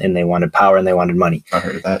influence, and they wanted power, and they wanted money. I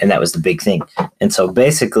heard of that. And that was the big thing. And so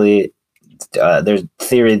basically, there's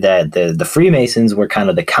theory that the Freemasons were kind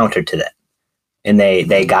of the counter to that. And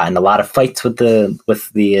they got in a lot of fights with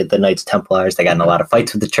the Knights Templars. They got in a lot of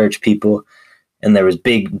fights with the church people, and there was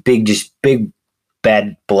big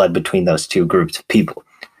bad blood between those two groups of people.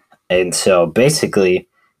 And so basically,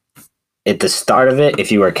 at the start of it,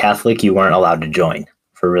 if you were Catholic, you weren't allowed to join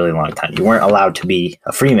for a really long time. You weren't allowed to be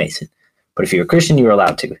a Freemason, but if you were Christian, you were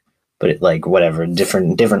allowed to. But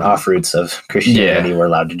different offroots of Christianity were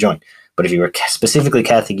allowed to join. But if you were specifically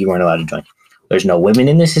Catholic, you weren't allowed to join. There's no women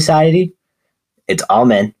in this society. It's all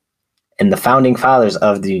men, and the founding fathers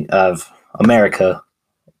of America,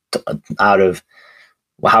 out of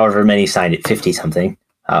however many signed it, 50 something,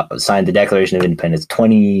 signed the Declaration of Independence.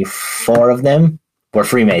 24 of them were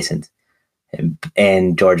Freemasons,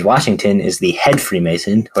 and George Washington is the head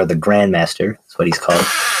Freemason, or the Grand Master. That's what he's called.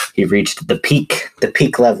 He reached the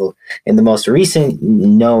peak level. In the most recent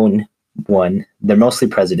known one, they're mostly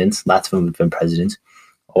presidents. Lots of them have been presidents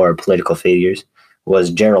or political figures. Was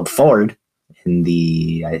Gerald Ford. In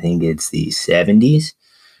I think it's the 70s,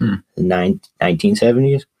 the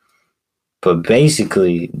 1970s. But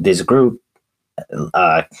basically, this group,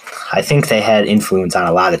 I think they had influence on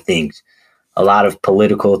a lot of things, a lot of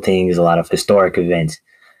political things, a lot of historic events,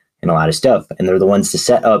 and a lot of stuff. And they're the ones to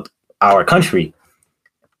set up our country,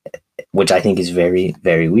 which I think is very,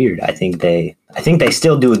 very weird. I think they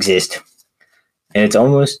still do exist. And it's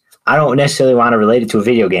almost, I don't necessarily want to relate it to a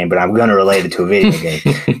video game, but I'm going to relate it to a video game.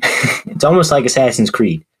 It's almost like Assassin's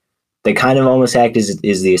Creed. They kind of almost act as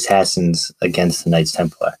the assassins against the Knights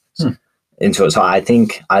Templar. And so I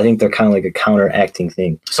think they're kind of like a counteracting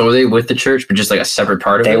thing. So were they with the church, but just like a separate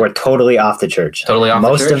part of it? They were totally off the church. Totally off the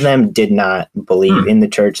church? Most of them did not believe in the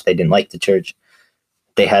church. They didn't like the church.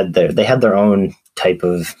 They had their own type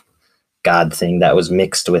of God thing that was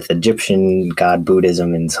mixed with Egyptian God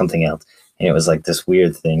Buddhism and something else. And it was like this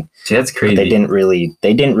weird thing. See, that's crazy. But they didn't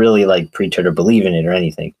really like preach it or believe in it or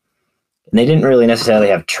anything. And they didn't really necessarily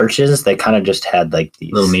have churches. They kind of just had like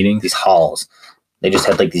these little meetings, these halls. They just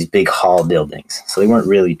had like these big hall buildings. So they weren't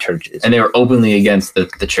really churches. And they were openly against the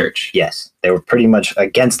church. Yes. They were pretty much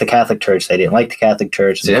against the Catholic Church. They didn't like the Catholic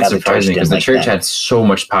Church. See, that's surprising because the church had so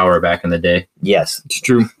much power back in the day. Yes. It's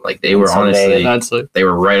true. Like they were they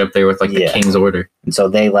were right up there with like the King's Order. And so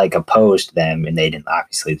they like opposed them, and they didn't,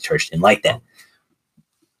 obviously the church didn't like that.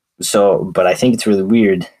 So, but I think it's really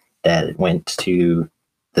weird that it went to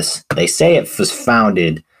this. They say it was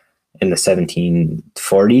founded in the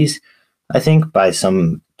 1740s. I think, by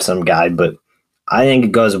some guy, but I think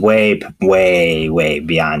it goes way, way, way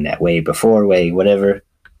beyond that, way before, way whatever.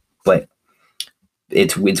 But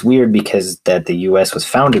it's weird because that the U.S. was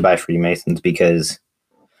founded by Freemasons because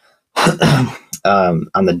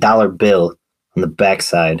on the dollar bill on the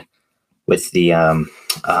backside with the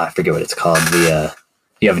I forget what it's called.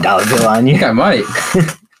 You have a dollar bill on you? I think I might.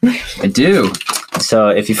 I do. So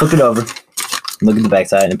if you flip it over, look at the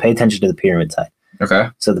backside and pay attention to the pyramid side. Okay.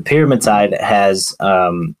 So the pyramid side has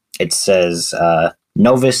it says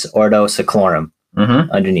Novus Ordo Seclorum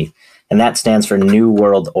underneath, and that stands for New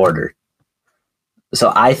World Order.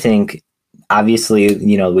 So I think, obviously,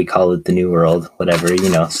 we call it the New World, whatever,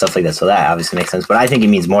 stuff like that. So that obviously makes sense. But I think it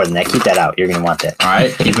means more than that. Keep that out. You're going to want that. All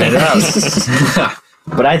right. Keep it out.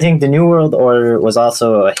 But I think the New World Order was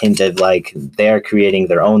also a hint of like they're creating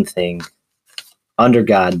their own thing under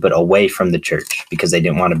God, but away from the church because they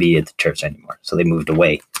didn't want to be at the church anymore. So they moved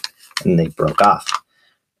away and they broke off.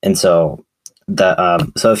 And so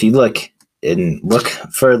so if you look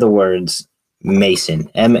for the words Mason,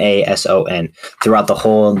 Mason, throughout the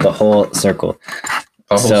whole circle.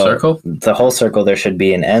 A whole circle? The whole circle, there should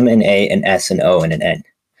be an M, an A, an S, an O, and an N.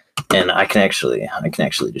 And I can actually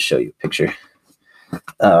just show you a picture.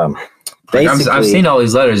 I've seen all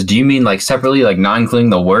these letters. Do you mean like separately, like not including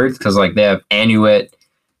the words? Because like they have Annuet,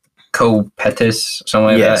 Copetus, something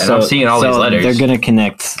like that. And I'm seeing all these letters. They're gonna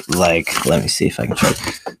connect. Like, let me see if I can try.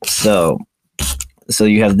 So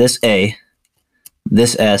you have this A,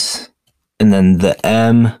 this S, and then the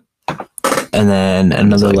M, and then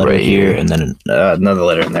another letter right here, and then another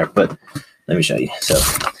letter in there. But let me show you. So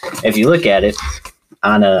if you look at it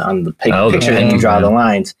on the picture and you draw the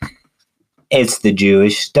lines, it's the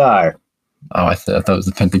Jewish star. Oh, I thought it was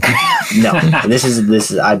the pentagram. No, this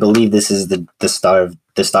is. I believe this is the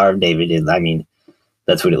star of David. I mean,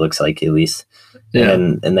 that's what it looks like, at least. Yeah.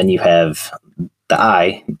 And then you have the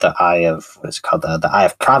eye of what's it called, the eye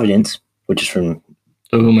of Providence, which is from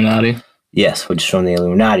Illuminati. Yes, which is from the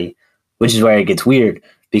Illuminati, which is where it gets weird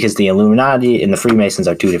because the Illuminati and the Freemasons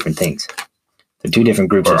are two different things. They're two different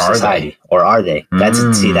groups of society. Or are they? That's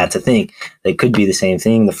a thing. They could be the same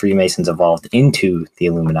thing. The Freemasons evolved into the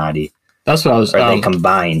Illuminati. That's what I was. Or they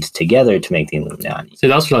combined together to make the Illuminati. See,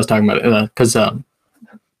 that's what I was talking about. Because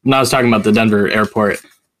when I was talking about the Denver airport,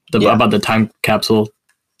 about the time capsule,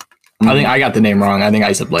 I think I got the name wrong. I think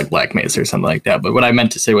I said like Black Mesa or something like that. But what I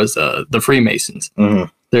meant to say was the Freemasons. Mm-hmm.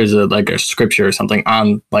 There's a scripture or something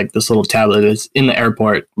on like this little tablet is in the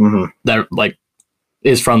airport that like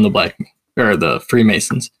is from the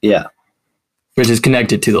Freemasons. Yeah. Which is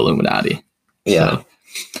connected to the Illuminati. Yeah. So.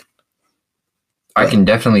 I can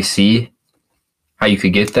definitely see how you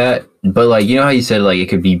could get that. But like, you know how you said like it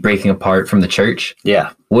could be breaking apart from the church?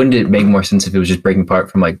 Yeah. Wouldn't it make more sense if it was just breaking apart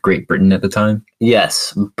from like Great Britain at the time?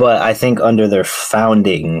 Yes, but I think under their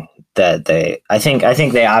founding that I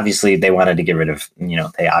think they obviously they wanted to get rid of,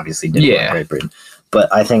 they obviously didn't want Great Britain.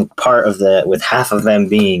 But I think part of with half of them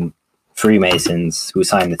being Freemasons who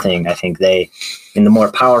signed the thing, I think they, in the more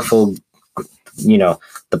powerful,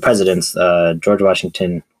 the presidents, George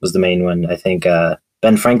Washington was the main one. I think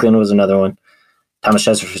Ben Franklin was another one. Thomas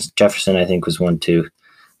Jefferson, I think, was one too.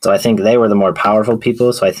 So I think they were the more powerful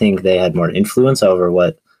people. So I think they had more influence over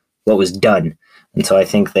what was done. And so I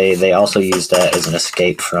think they also used that as an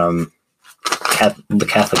escape from the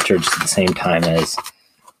Catholic Church at the same time as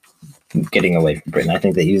getting away from Britain. I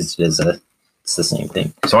think they used it as it's the same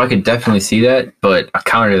thing. So I could definitely see that, but a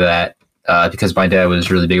counter to that, because my dad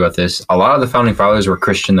was really big about this, a lot of the founding fathers were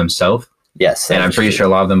Christian themselves. Yes. And I'm pretty sure a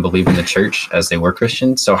lot of them believe in the church as they were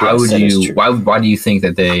Christians. So how would you, why do you think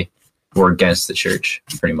that they were against the church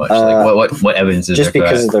pretty much? Like what evidence is just there for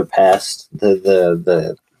because that? of their past,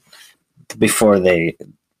 the before they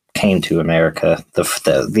came to America,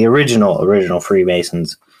 the original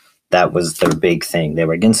Freemasons, that was their big thing. They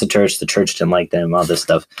were against the church didn't like them, all this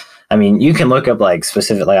stuff. I mean, you can look up like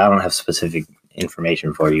specific, like I don't have specific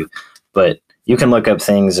information for you, but you can look up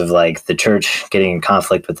things of like the church getting in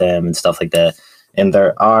conflict with them and stuff like that. And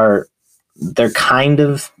they're kind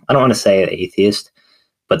of, I don't want to say an atheist,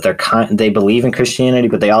 but they believe in Christianity,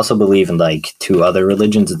 but they also believe in like two other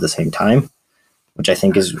religions at the same time, which I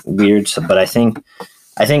think is weird. So, but I think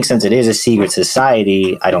since it is a secret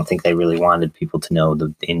society, I don't think they really wanted people to know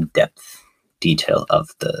the in-depth detail of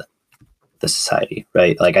the society,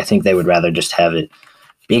 right? Like I think they would rather just have it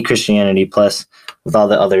be Christianity plus with all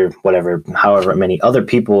the other however many other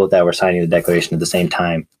people that were signing the Declaration at the same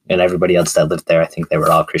time and everybody else that lived there. I think they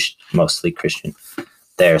were all mostly Christian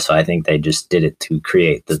there. So I think they just did it to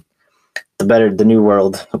create the new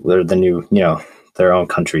world or the new, their own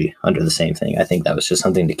country under the same thing. I think that was just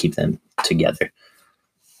something to keep them together.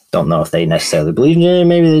 Don't know if they necessarily believed in it.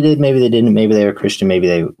 Maybe they did. Maybe they didn't. Maybe they were Christian. Maybe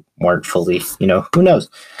they weren't fully. Who knows?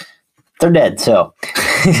 They're dead. So.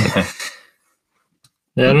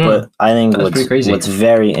 Yeah, I don't know. But I think That's pretty crazy. what's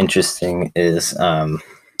very interesting is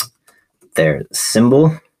their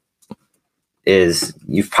symbol is,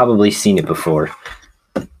 you've probably seen it before.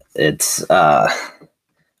 It's a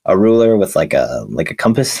ruler with like a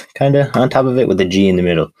compass kind of on top of it with a G in the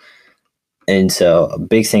middle. And so a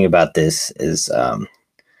big thing about this is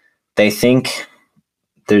they think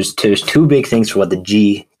there's two big things for what the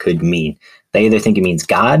G could mean. They either think it means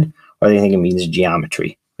God or they think it means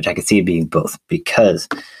geometry, which I could see it being both, because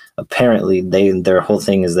apparently their whole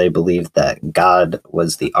thing is they believe that God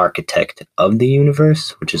was the architect of the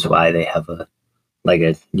universe, which is why they have the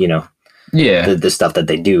stuff that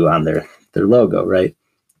they do on their logo, right?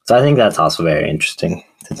 So I think that's also very interesting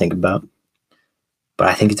to think about. But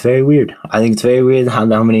I think it's very weird. I think it's very weird how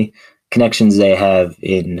many connections they have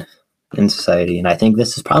in society, and I think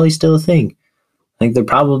this is probably still a thing. I think they're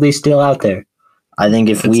probably still out there. I think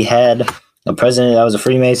if we had a president that was a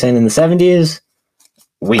Freemason in the 70s,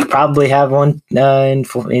 we probably have one in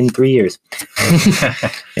 3 years.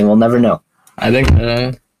 And we'll never know. I think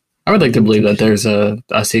I would like to believe that there's a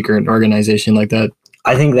secret organization like that.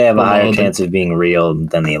 I think they have a higher chance of being real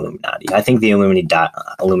than the Illuminati. I think the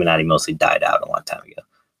Illuminati mostly died out a long time ago,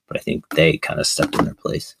 but I think they kind of stepped in their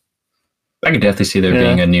place. I could definitely see there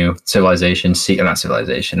being a new civilization, not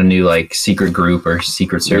civilization, a new like secret group or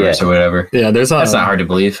secret service or whatever. Yeah, that's not hard to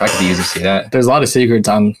believe. I could easily see that. There's a lot of secrets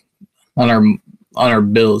on our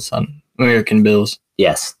bills, on American bills.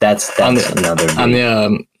 Yes, that's another.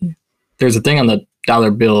 There's a thing on the dollar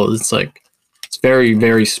bill. It's very,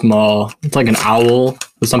 very small. It's like an owl.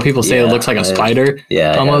 But some people say it looks like a spider.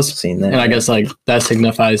 Yeah, almost. I've seen that. And I guess that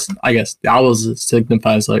signifies. I guess the owls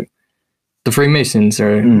signifies the Freemasons,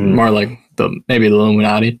 or more like maybe the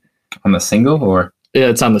Illuminati. On the single, or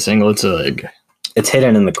it's on the single. It's it's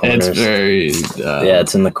hidden in the corners. It's very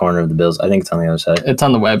it's in the corner of the bills. I think it's on the other side. It's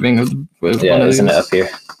on the webbing of isn't it up here?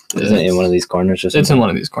 Isn't it in one of these corners or something? It's in one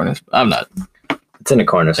of these corners. I'm not. It's in a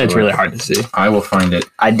corner somewhere. It's really hard to see. I will find it.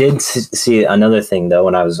 I did see another thing though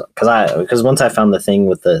when I was because once I found the thing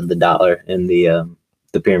with the dollar and the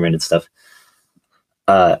pyramid and stuff,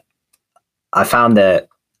 I found that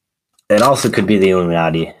it also could be the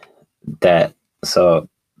Illuminati. That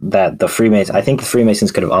the Freemasons. I think the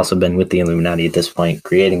Freemasons could have also been with the Illuminati at this point,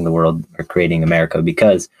 creating the world or creating America,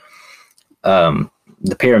 because the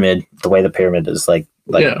pyramid, the way the pyramid is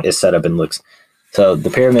is set up and looks. So the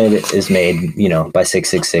pyramid is made, by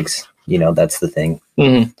 666. That's the thing.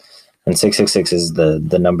 Mm-hmm. And 666 is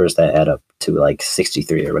the numbers that add up to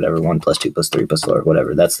 63 or whatever. 1 + 2 + 3 + 4,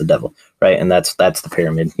 whatever. That's the devil, right? And that's the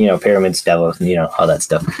pyramid. Pyramid's devil. All that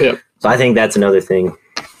stuff. Yep. So I think that's another thing.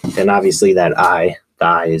 And obviously the eye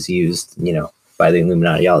is used, by the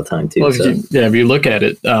Illuminati all the time too. Well, if you look at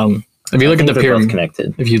it, if you look at the pyramid,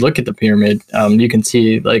 connected. If you look at the pyramid, you can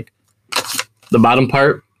see the bottom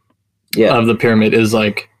part of the pyramid is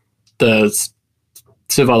the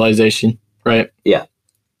civilization, right? Yeah.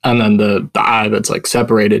 And then the eye that's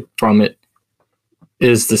separated from it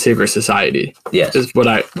is the secret society. Yes. Is what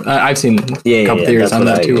I've seen a couple theories on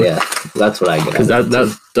that too. Yeah, that's what I get.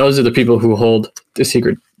 Because those are the people who hold the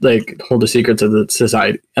secret, hold the secrets of the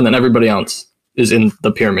society, and then everybody else is in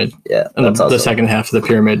the pyramid. Yeah, and the second half of the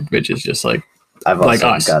pyramid, which is just I've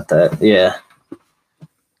also got that. Yeah,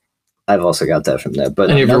 I've also got that from that. But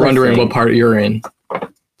and if you're wondering what part you're in,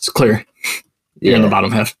 it's clear. You're in the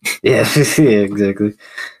bottom half. Yeah, yeah, exactly.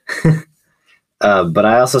 But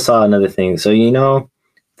I also saw another thing. So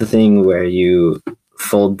the thing where you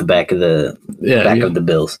fold the back of the of the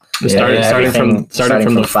bills. Starting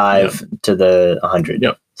from the 5 to the 100.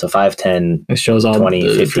 Yep. So 5, 10, it shows all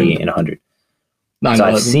 20, 50, and 100.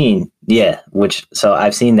 9/11. So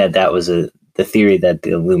I've seen that was the theory that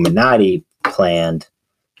the Illuminati planned.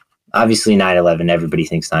 Obviously 9/11, everybody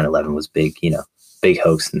thinks 9/11 was big, big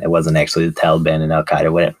hoax, and it wasn't actually the Taliban and Al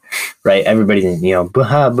Qaeda, whatever, right? Everybody thinks,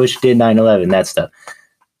 Bush did 9/11, that stuff.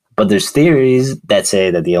 But there's theories that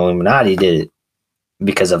say that the Illuminati did it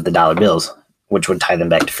because of the dollar bills, which would tie them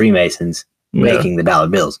back to Freemasons making the dollar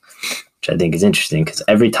bills, which I think is interesting, because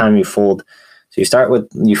every time you fold, so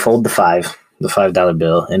you fold the $5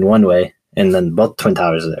 bill in one way, and then both Twin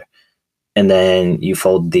Towers are there. And then you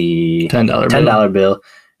fold the $10 bill,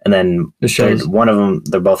 and then one of them,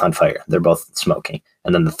 they're both on fire. They're both smoking.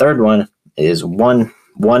 And then the third one is one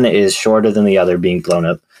is shorter than the other, being blown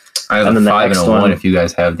up. I have a 5 and a 1 if you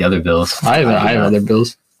guys have the other bills. I have other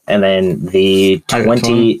bills. And then the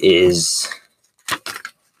 20 is...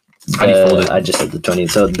 How do you fold it? I just said the 20.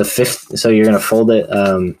 So the fifth... So you're going to fold it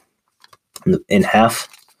in half.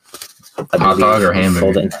 Hot dog or hamburger?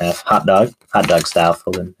 Fold it in half. Hot dog style.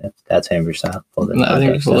 Fold it in half. That's hamburger style. Fold it in No, I think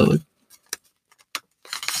hot it's dog a style. little.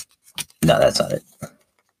 No, that's not it.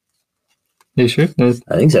 You sure?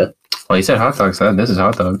 I think so. Well, you said hot dog, so this is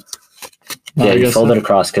hot dog. No, Yeah, I you guess fold so. it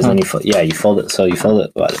across because then you fold it. So you fold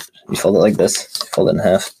it. You fold it like this. Fold it in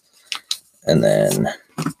half, and then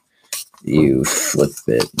you flip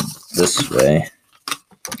it this way,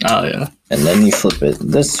 Oh yeah. and then you flip it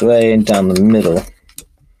this way and down the middle.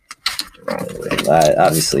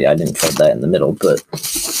 Obviously, I didn't fold that in the middle, but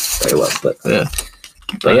very well. But Yeah.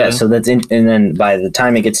 yeah, so that's in, and then by the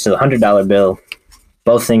time it gets to the $100 bill,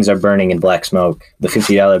 both things are burning in black smoke. The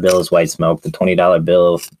 $50 bill is white smoke. The $20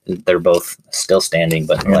 bill, they're both still standing,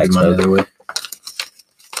 but in black Money smoke. their way.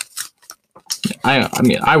 I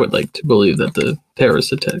mean, I would like to believe that the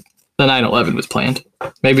terrorist attack, the 9/11, was planned.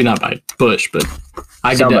 Maybe not by Bush, but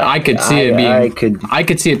I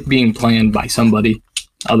could see it being planned by somebody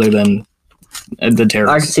other than the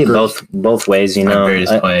terrorist. I could see it group. both ways. You I'm know, very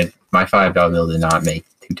disappointed. My $5 bill did not make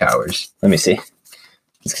 2 towers. let me see.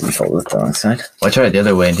 It's gonna be folded the wrong side. Well, I tried it the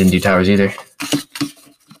other way and didn't do towers either.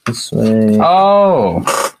 This way, Oh,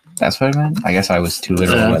 that's what I meant. I guess I was too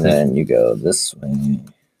literal Yeah. and with it. then you go this way.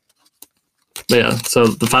 But yeah, so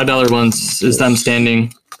the $5 ones is them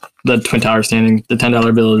standing, the Twin Towers standing. The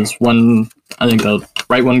 $10 bill is one. I think the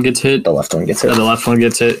right one gets hit, The left one gets or hit the left one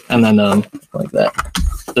gets hit, and then like that.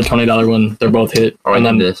 the $20 one, they're both hit, Or and I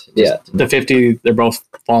then did this. Yeah, the 50, they're both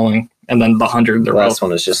falling, and then the 100, the they're last both.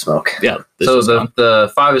 one is just smoke. Yeah. it's So just gone.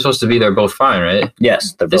 the 5 is supposed to be they're both fine, right?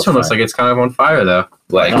 Yes, they're This both one looks fine. like it's kind of on fire though.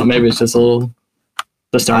 Like Maybe it's just a little.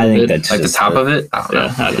 The start I of think it. that's like the just top of it. I don't know.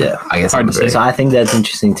 Yeah. I don't know. Yeah. I guess Hard I'm to say. very- So I think that's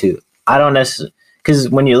interesting too. I don't necessarily, because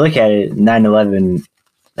when you look at it, 9/11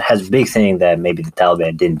 has a big thing that maybe the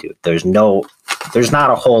Taliban didn't do it. There's not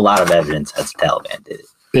a whole lot of evidence that the Taliban did it.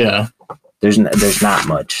 Yeah. There's not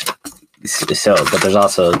much. So, but there's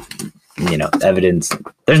also, evidence.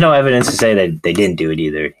 There's no evidence to say that they didn't do it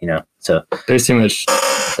either. So There's too much.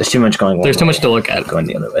 there's too much going. There's too one much way, to look at. going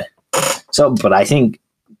the other way. So,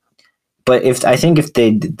 but if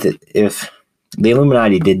the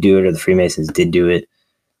Illuminati did do it or the Freemasons did do it,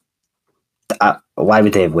 why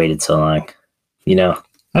would they have waited so long?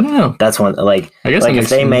 I don't know. That's one. Like I guess that if makes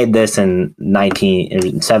they sense. made this in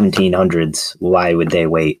 1700s, why would they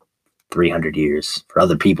wait 300 years for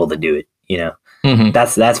other people to do it? Mhm.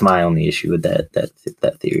 That's my only issue with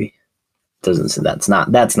that theory. That's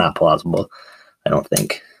not plausible. I don't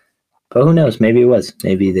think. But who knows? Maybe it was.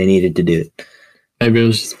 Maybe they needed to do it. Maybe it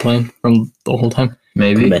was just a plan from the whole time.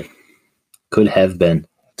 Maybe. Could have been.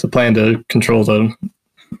 It's a plan to control the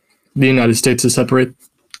United States, to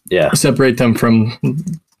separate them from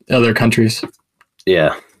other countries,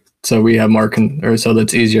 Yeah. so we have more so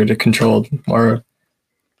that's easier to control more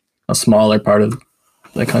a smaller part of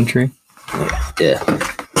the country. Yeah.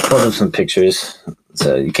 Pulled up some pictures.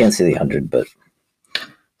 So you can't see the 100, but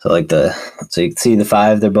so you can see the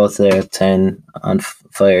 5, they're both there, 10 on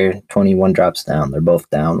fire, 21 drops down. They're both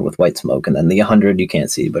down with white smoke. And then the 100 you can't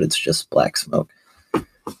see, but it's just black smoke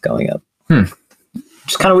going up.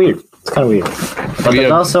 It's kind of weird. But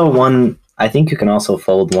there's also one, I think you can also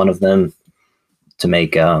fold one of them to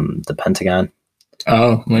make the Pentagon.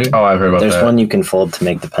 Oh, maybe. Oh, I've heard about There's that. one you can fold to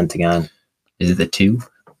make the Pentagon. Is it the 2?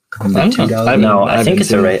 I don't know. $2? No, I think haven't it's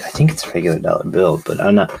seen it. I think it's a regular dollar bill, but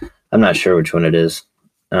I'm not sure which one it is.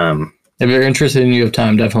 If you're interested and you have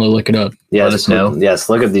time, definitely look it up. Yes, us know. Yes,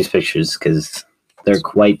 look at these pictures because they're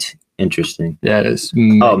quite interesting. Yeah, it is.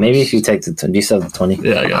 Oh, maybe if you take do you still have the 20?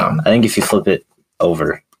 Yeah, I got it. I think if you flip it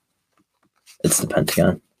over, it's the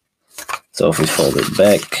Pentagon. So if we fold it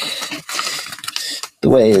back the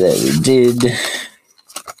way that we did,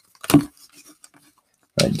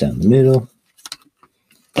 right down the middle.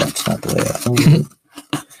 That's not the way I folded it.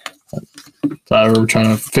 So we're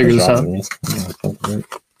trying to figure this out.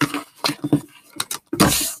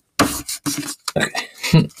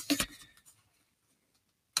 Okay.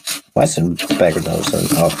 Why is it backward though?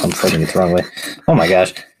 Oh, I'm folding it the wrong way. Oh my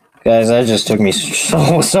gosh. Guys, that just took me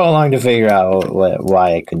so long to figure out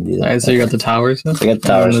why I couldn't do that. All right, so you got the towers. I got the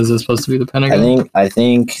towers. And is this supposed to be the Pentagon? I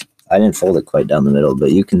think I didn't fold it quite down the middle,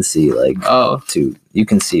 but you can see Oh, you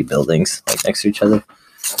can see buildings like next to each other.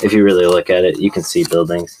 If you really look at it, you can see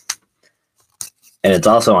buildings. And it's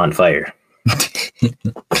also on fire.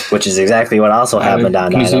 Which is exactly what also happened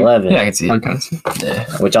on Can you see? 9/11. Yeah, I can see I it. can see. Yeah.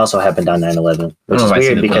 Which also happened on 9/11. I Which don't is know if I see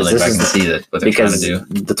weird the because building, this but I can is see that what they're trying because to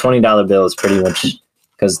do. the $20 bill is pretty much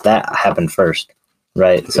because that happened first,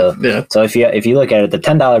 right? So Yeah. if you look at it, the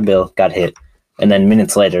 $10 bill got hit, and then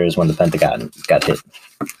minutes later is when the Pentagon got hit.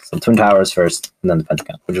 So Twin Towers first, and then the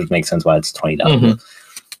Pentagon, which would make sense why it's $20 bill.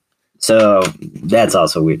 So that's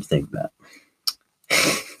also weird to think about.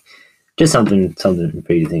 Just something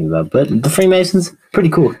for you to think about. But the Freemasons, pretty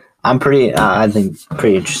cool. I'm pretty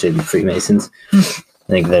interested in Freemasons. I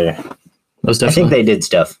think Most I think definitely. they did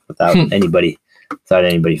stuff without anybody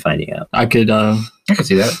finding out. I could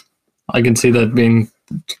see that. I can see that being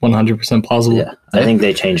 100% plausible. Yeah, I think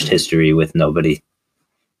they changed history with nobody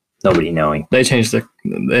knowing. They changed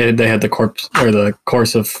they had the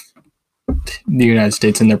course of the United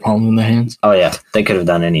States in their palms in their hands. Oh yeah, they could have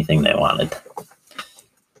done anything they wanted.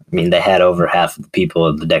 I mean, they had over half of the people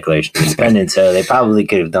of the Declaration of Independence, so they probably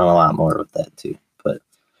could have done a lot more with that too. But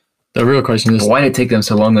The real question is, Why did it take them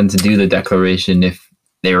so long then to do the Declaration if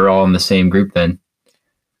they were all in the same group then?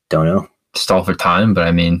 don't know. Just all for time, but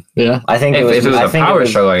I mean, yeah, I think if it was a power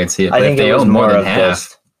struggle, I could see it. I But if think they it was own more more than of half,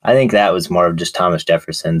 just. I think that was more of just Thomas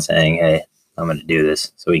Jefferson saying, "Hey, I'm going to do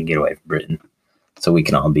this so we can get away from Britain, so we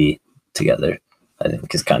can all be together." I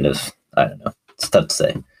think is kind of, I don't know, it's tough to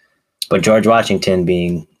say. But George Washington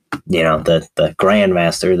being, the Grand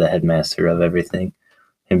Master, the headmaster of everything,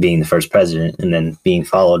 and being the first president, and then being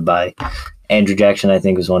followed by Andrew Jackson, I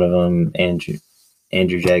think was one of them.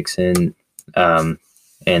 Andrew Jackson,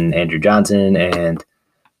 and Andrew Johnson, and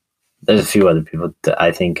there's a few other people.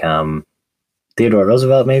 I think Theodore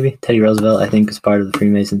Roosevelt, maybe Teddy Roosevelt, I think, is part of the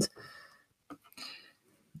Freemasons.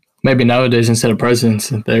 maybe nowadays instead of presidents,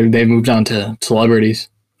 they moved on to celebrities.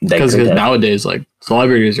 They Because could have. nowadays, like,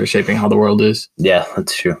 celebrities are shaping how the world is. Yeah,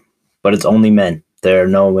 that's true. But it's only men. There are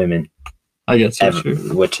no women, I guess that's ever,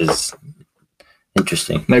 true. which is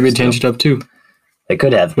interesting. Maybe it Still, changed up too They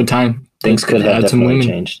could have. with time. Things could have add some definitely women.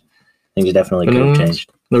 changed. Things definitely But could have no,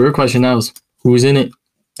 changed. The real question now is, who's in it?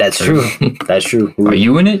 That's true. That's true. are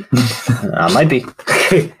you in it? I might be.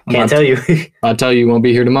 Can't tell you. I'll tell you, won't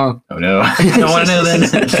be here tomorrow. Oh no, I don't want to know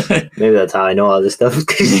then. Maybe that's how I know all this stuff.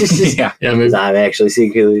 Yeah, Yeah, maybe. 'Cause I'm actually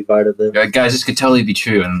secretly part of them. You're like, guys, this could totally be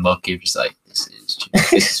true, and look, you're just like, this is true.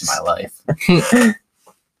 This is my life.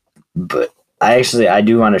 But I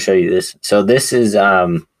do want to show you this. So this is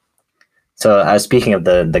so I was speaking of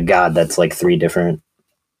the god that's like three different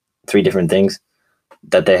things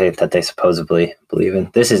that they supposedly believe in.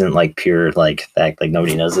 This isn't like pure like fact, like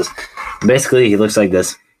nobody knows this. Basically, he looks like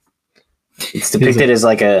this. It's depicted as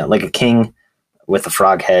like a king with a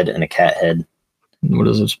frog head and a cat head. What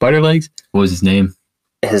is it? Spider legs? What was his name?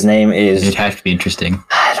 His name It is, has to be interesting.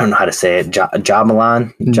 I don't know how to say it.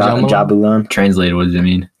 Jabulan. Jabulan? Jabulan. Translated, what does it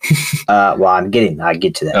mean? Well, I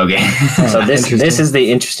get to that. Okay. So this Interesting. is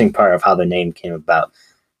the interesting part of how the name came about.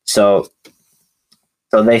 So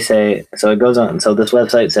they say, so it goes on. So this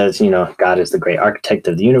website says, God is the great architect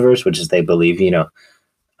of the universe, which is they believe,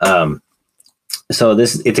 so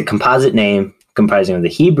it's a composite name comprising of the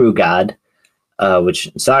Hebrew God,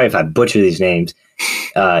 which, sorry if I butcher these names,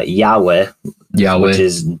 Yahweh, Yahweh. which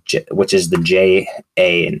is the J,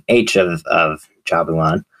 A, and H of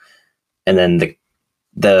Jabulan, and then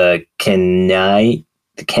the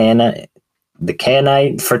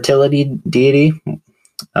Canaanite fertility deity,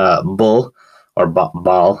 Bull, or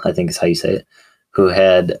Baal, I think is how you say it, who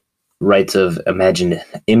had rites of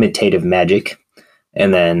imitative magic,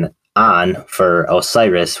 and then An for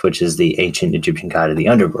Osiris, which is the ancient Egyptian god of the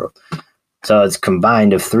underworld. So it's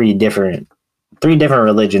combined of three different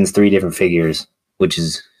religions, three different figures, which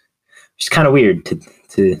is just kind of weird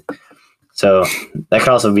to. So that could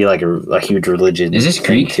also be like a huge religion. Is this thing,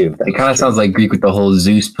 Greek? too? It kind of sounds like Greek with the whole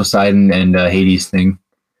Zeus, Poseidon, and Hades thing.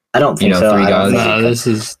 I don't think so. three I don't gods. think No, it- this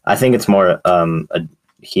is I think it's more a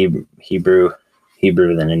Hebrew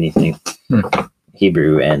than anything.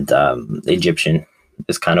 Hebrew and Egyptian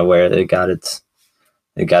is kind of where it got its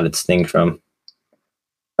thing from.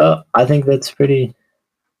 I think that's pretty.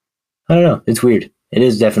 I don't know. It's weird. It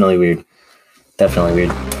is definitely weird. Definitely weird.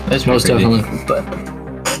 That's most pretty crazy. definitely. But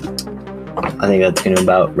I think that's going to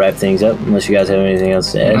about wrap things up. Unless you guys have anything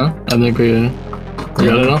else to add. No, I think we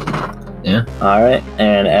got it all. All right.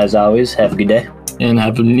 And as always, have a good day. And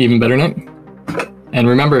have an even better night. And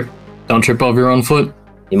remember, don't trip over your own foot.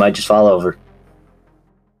 You might just fall over.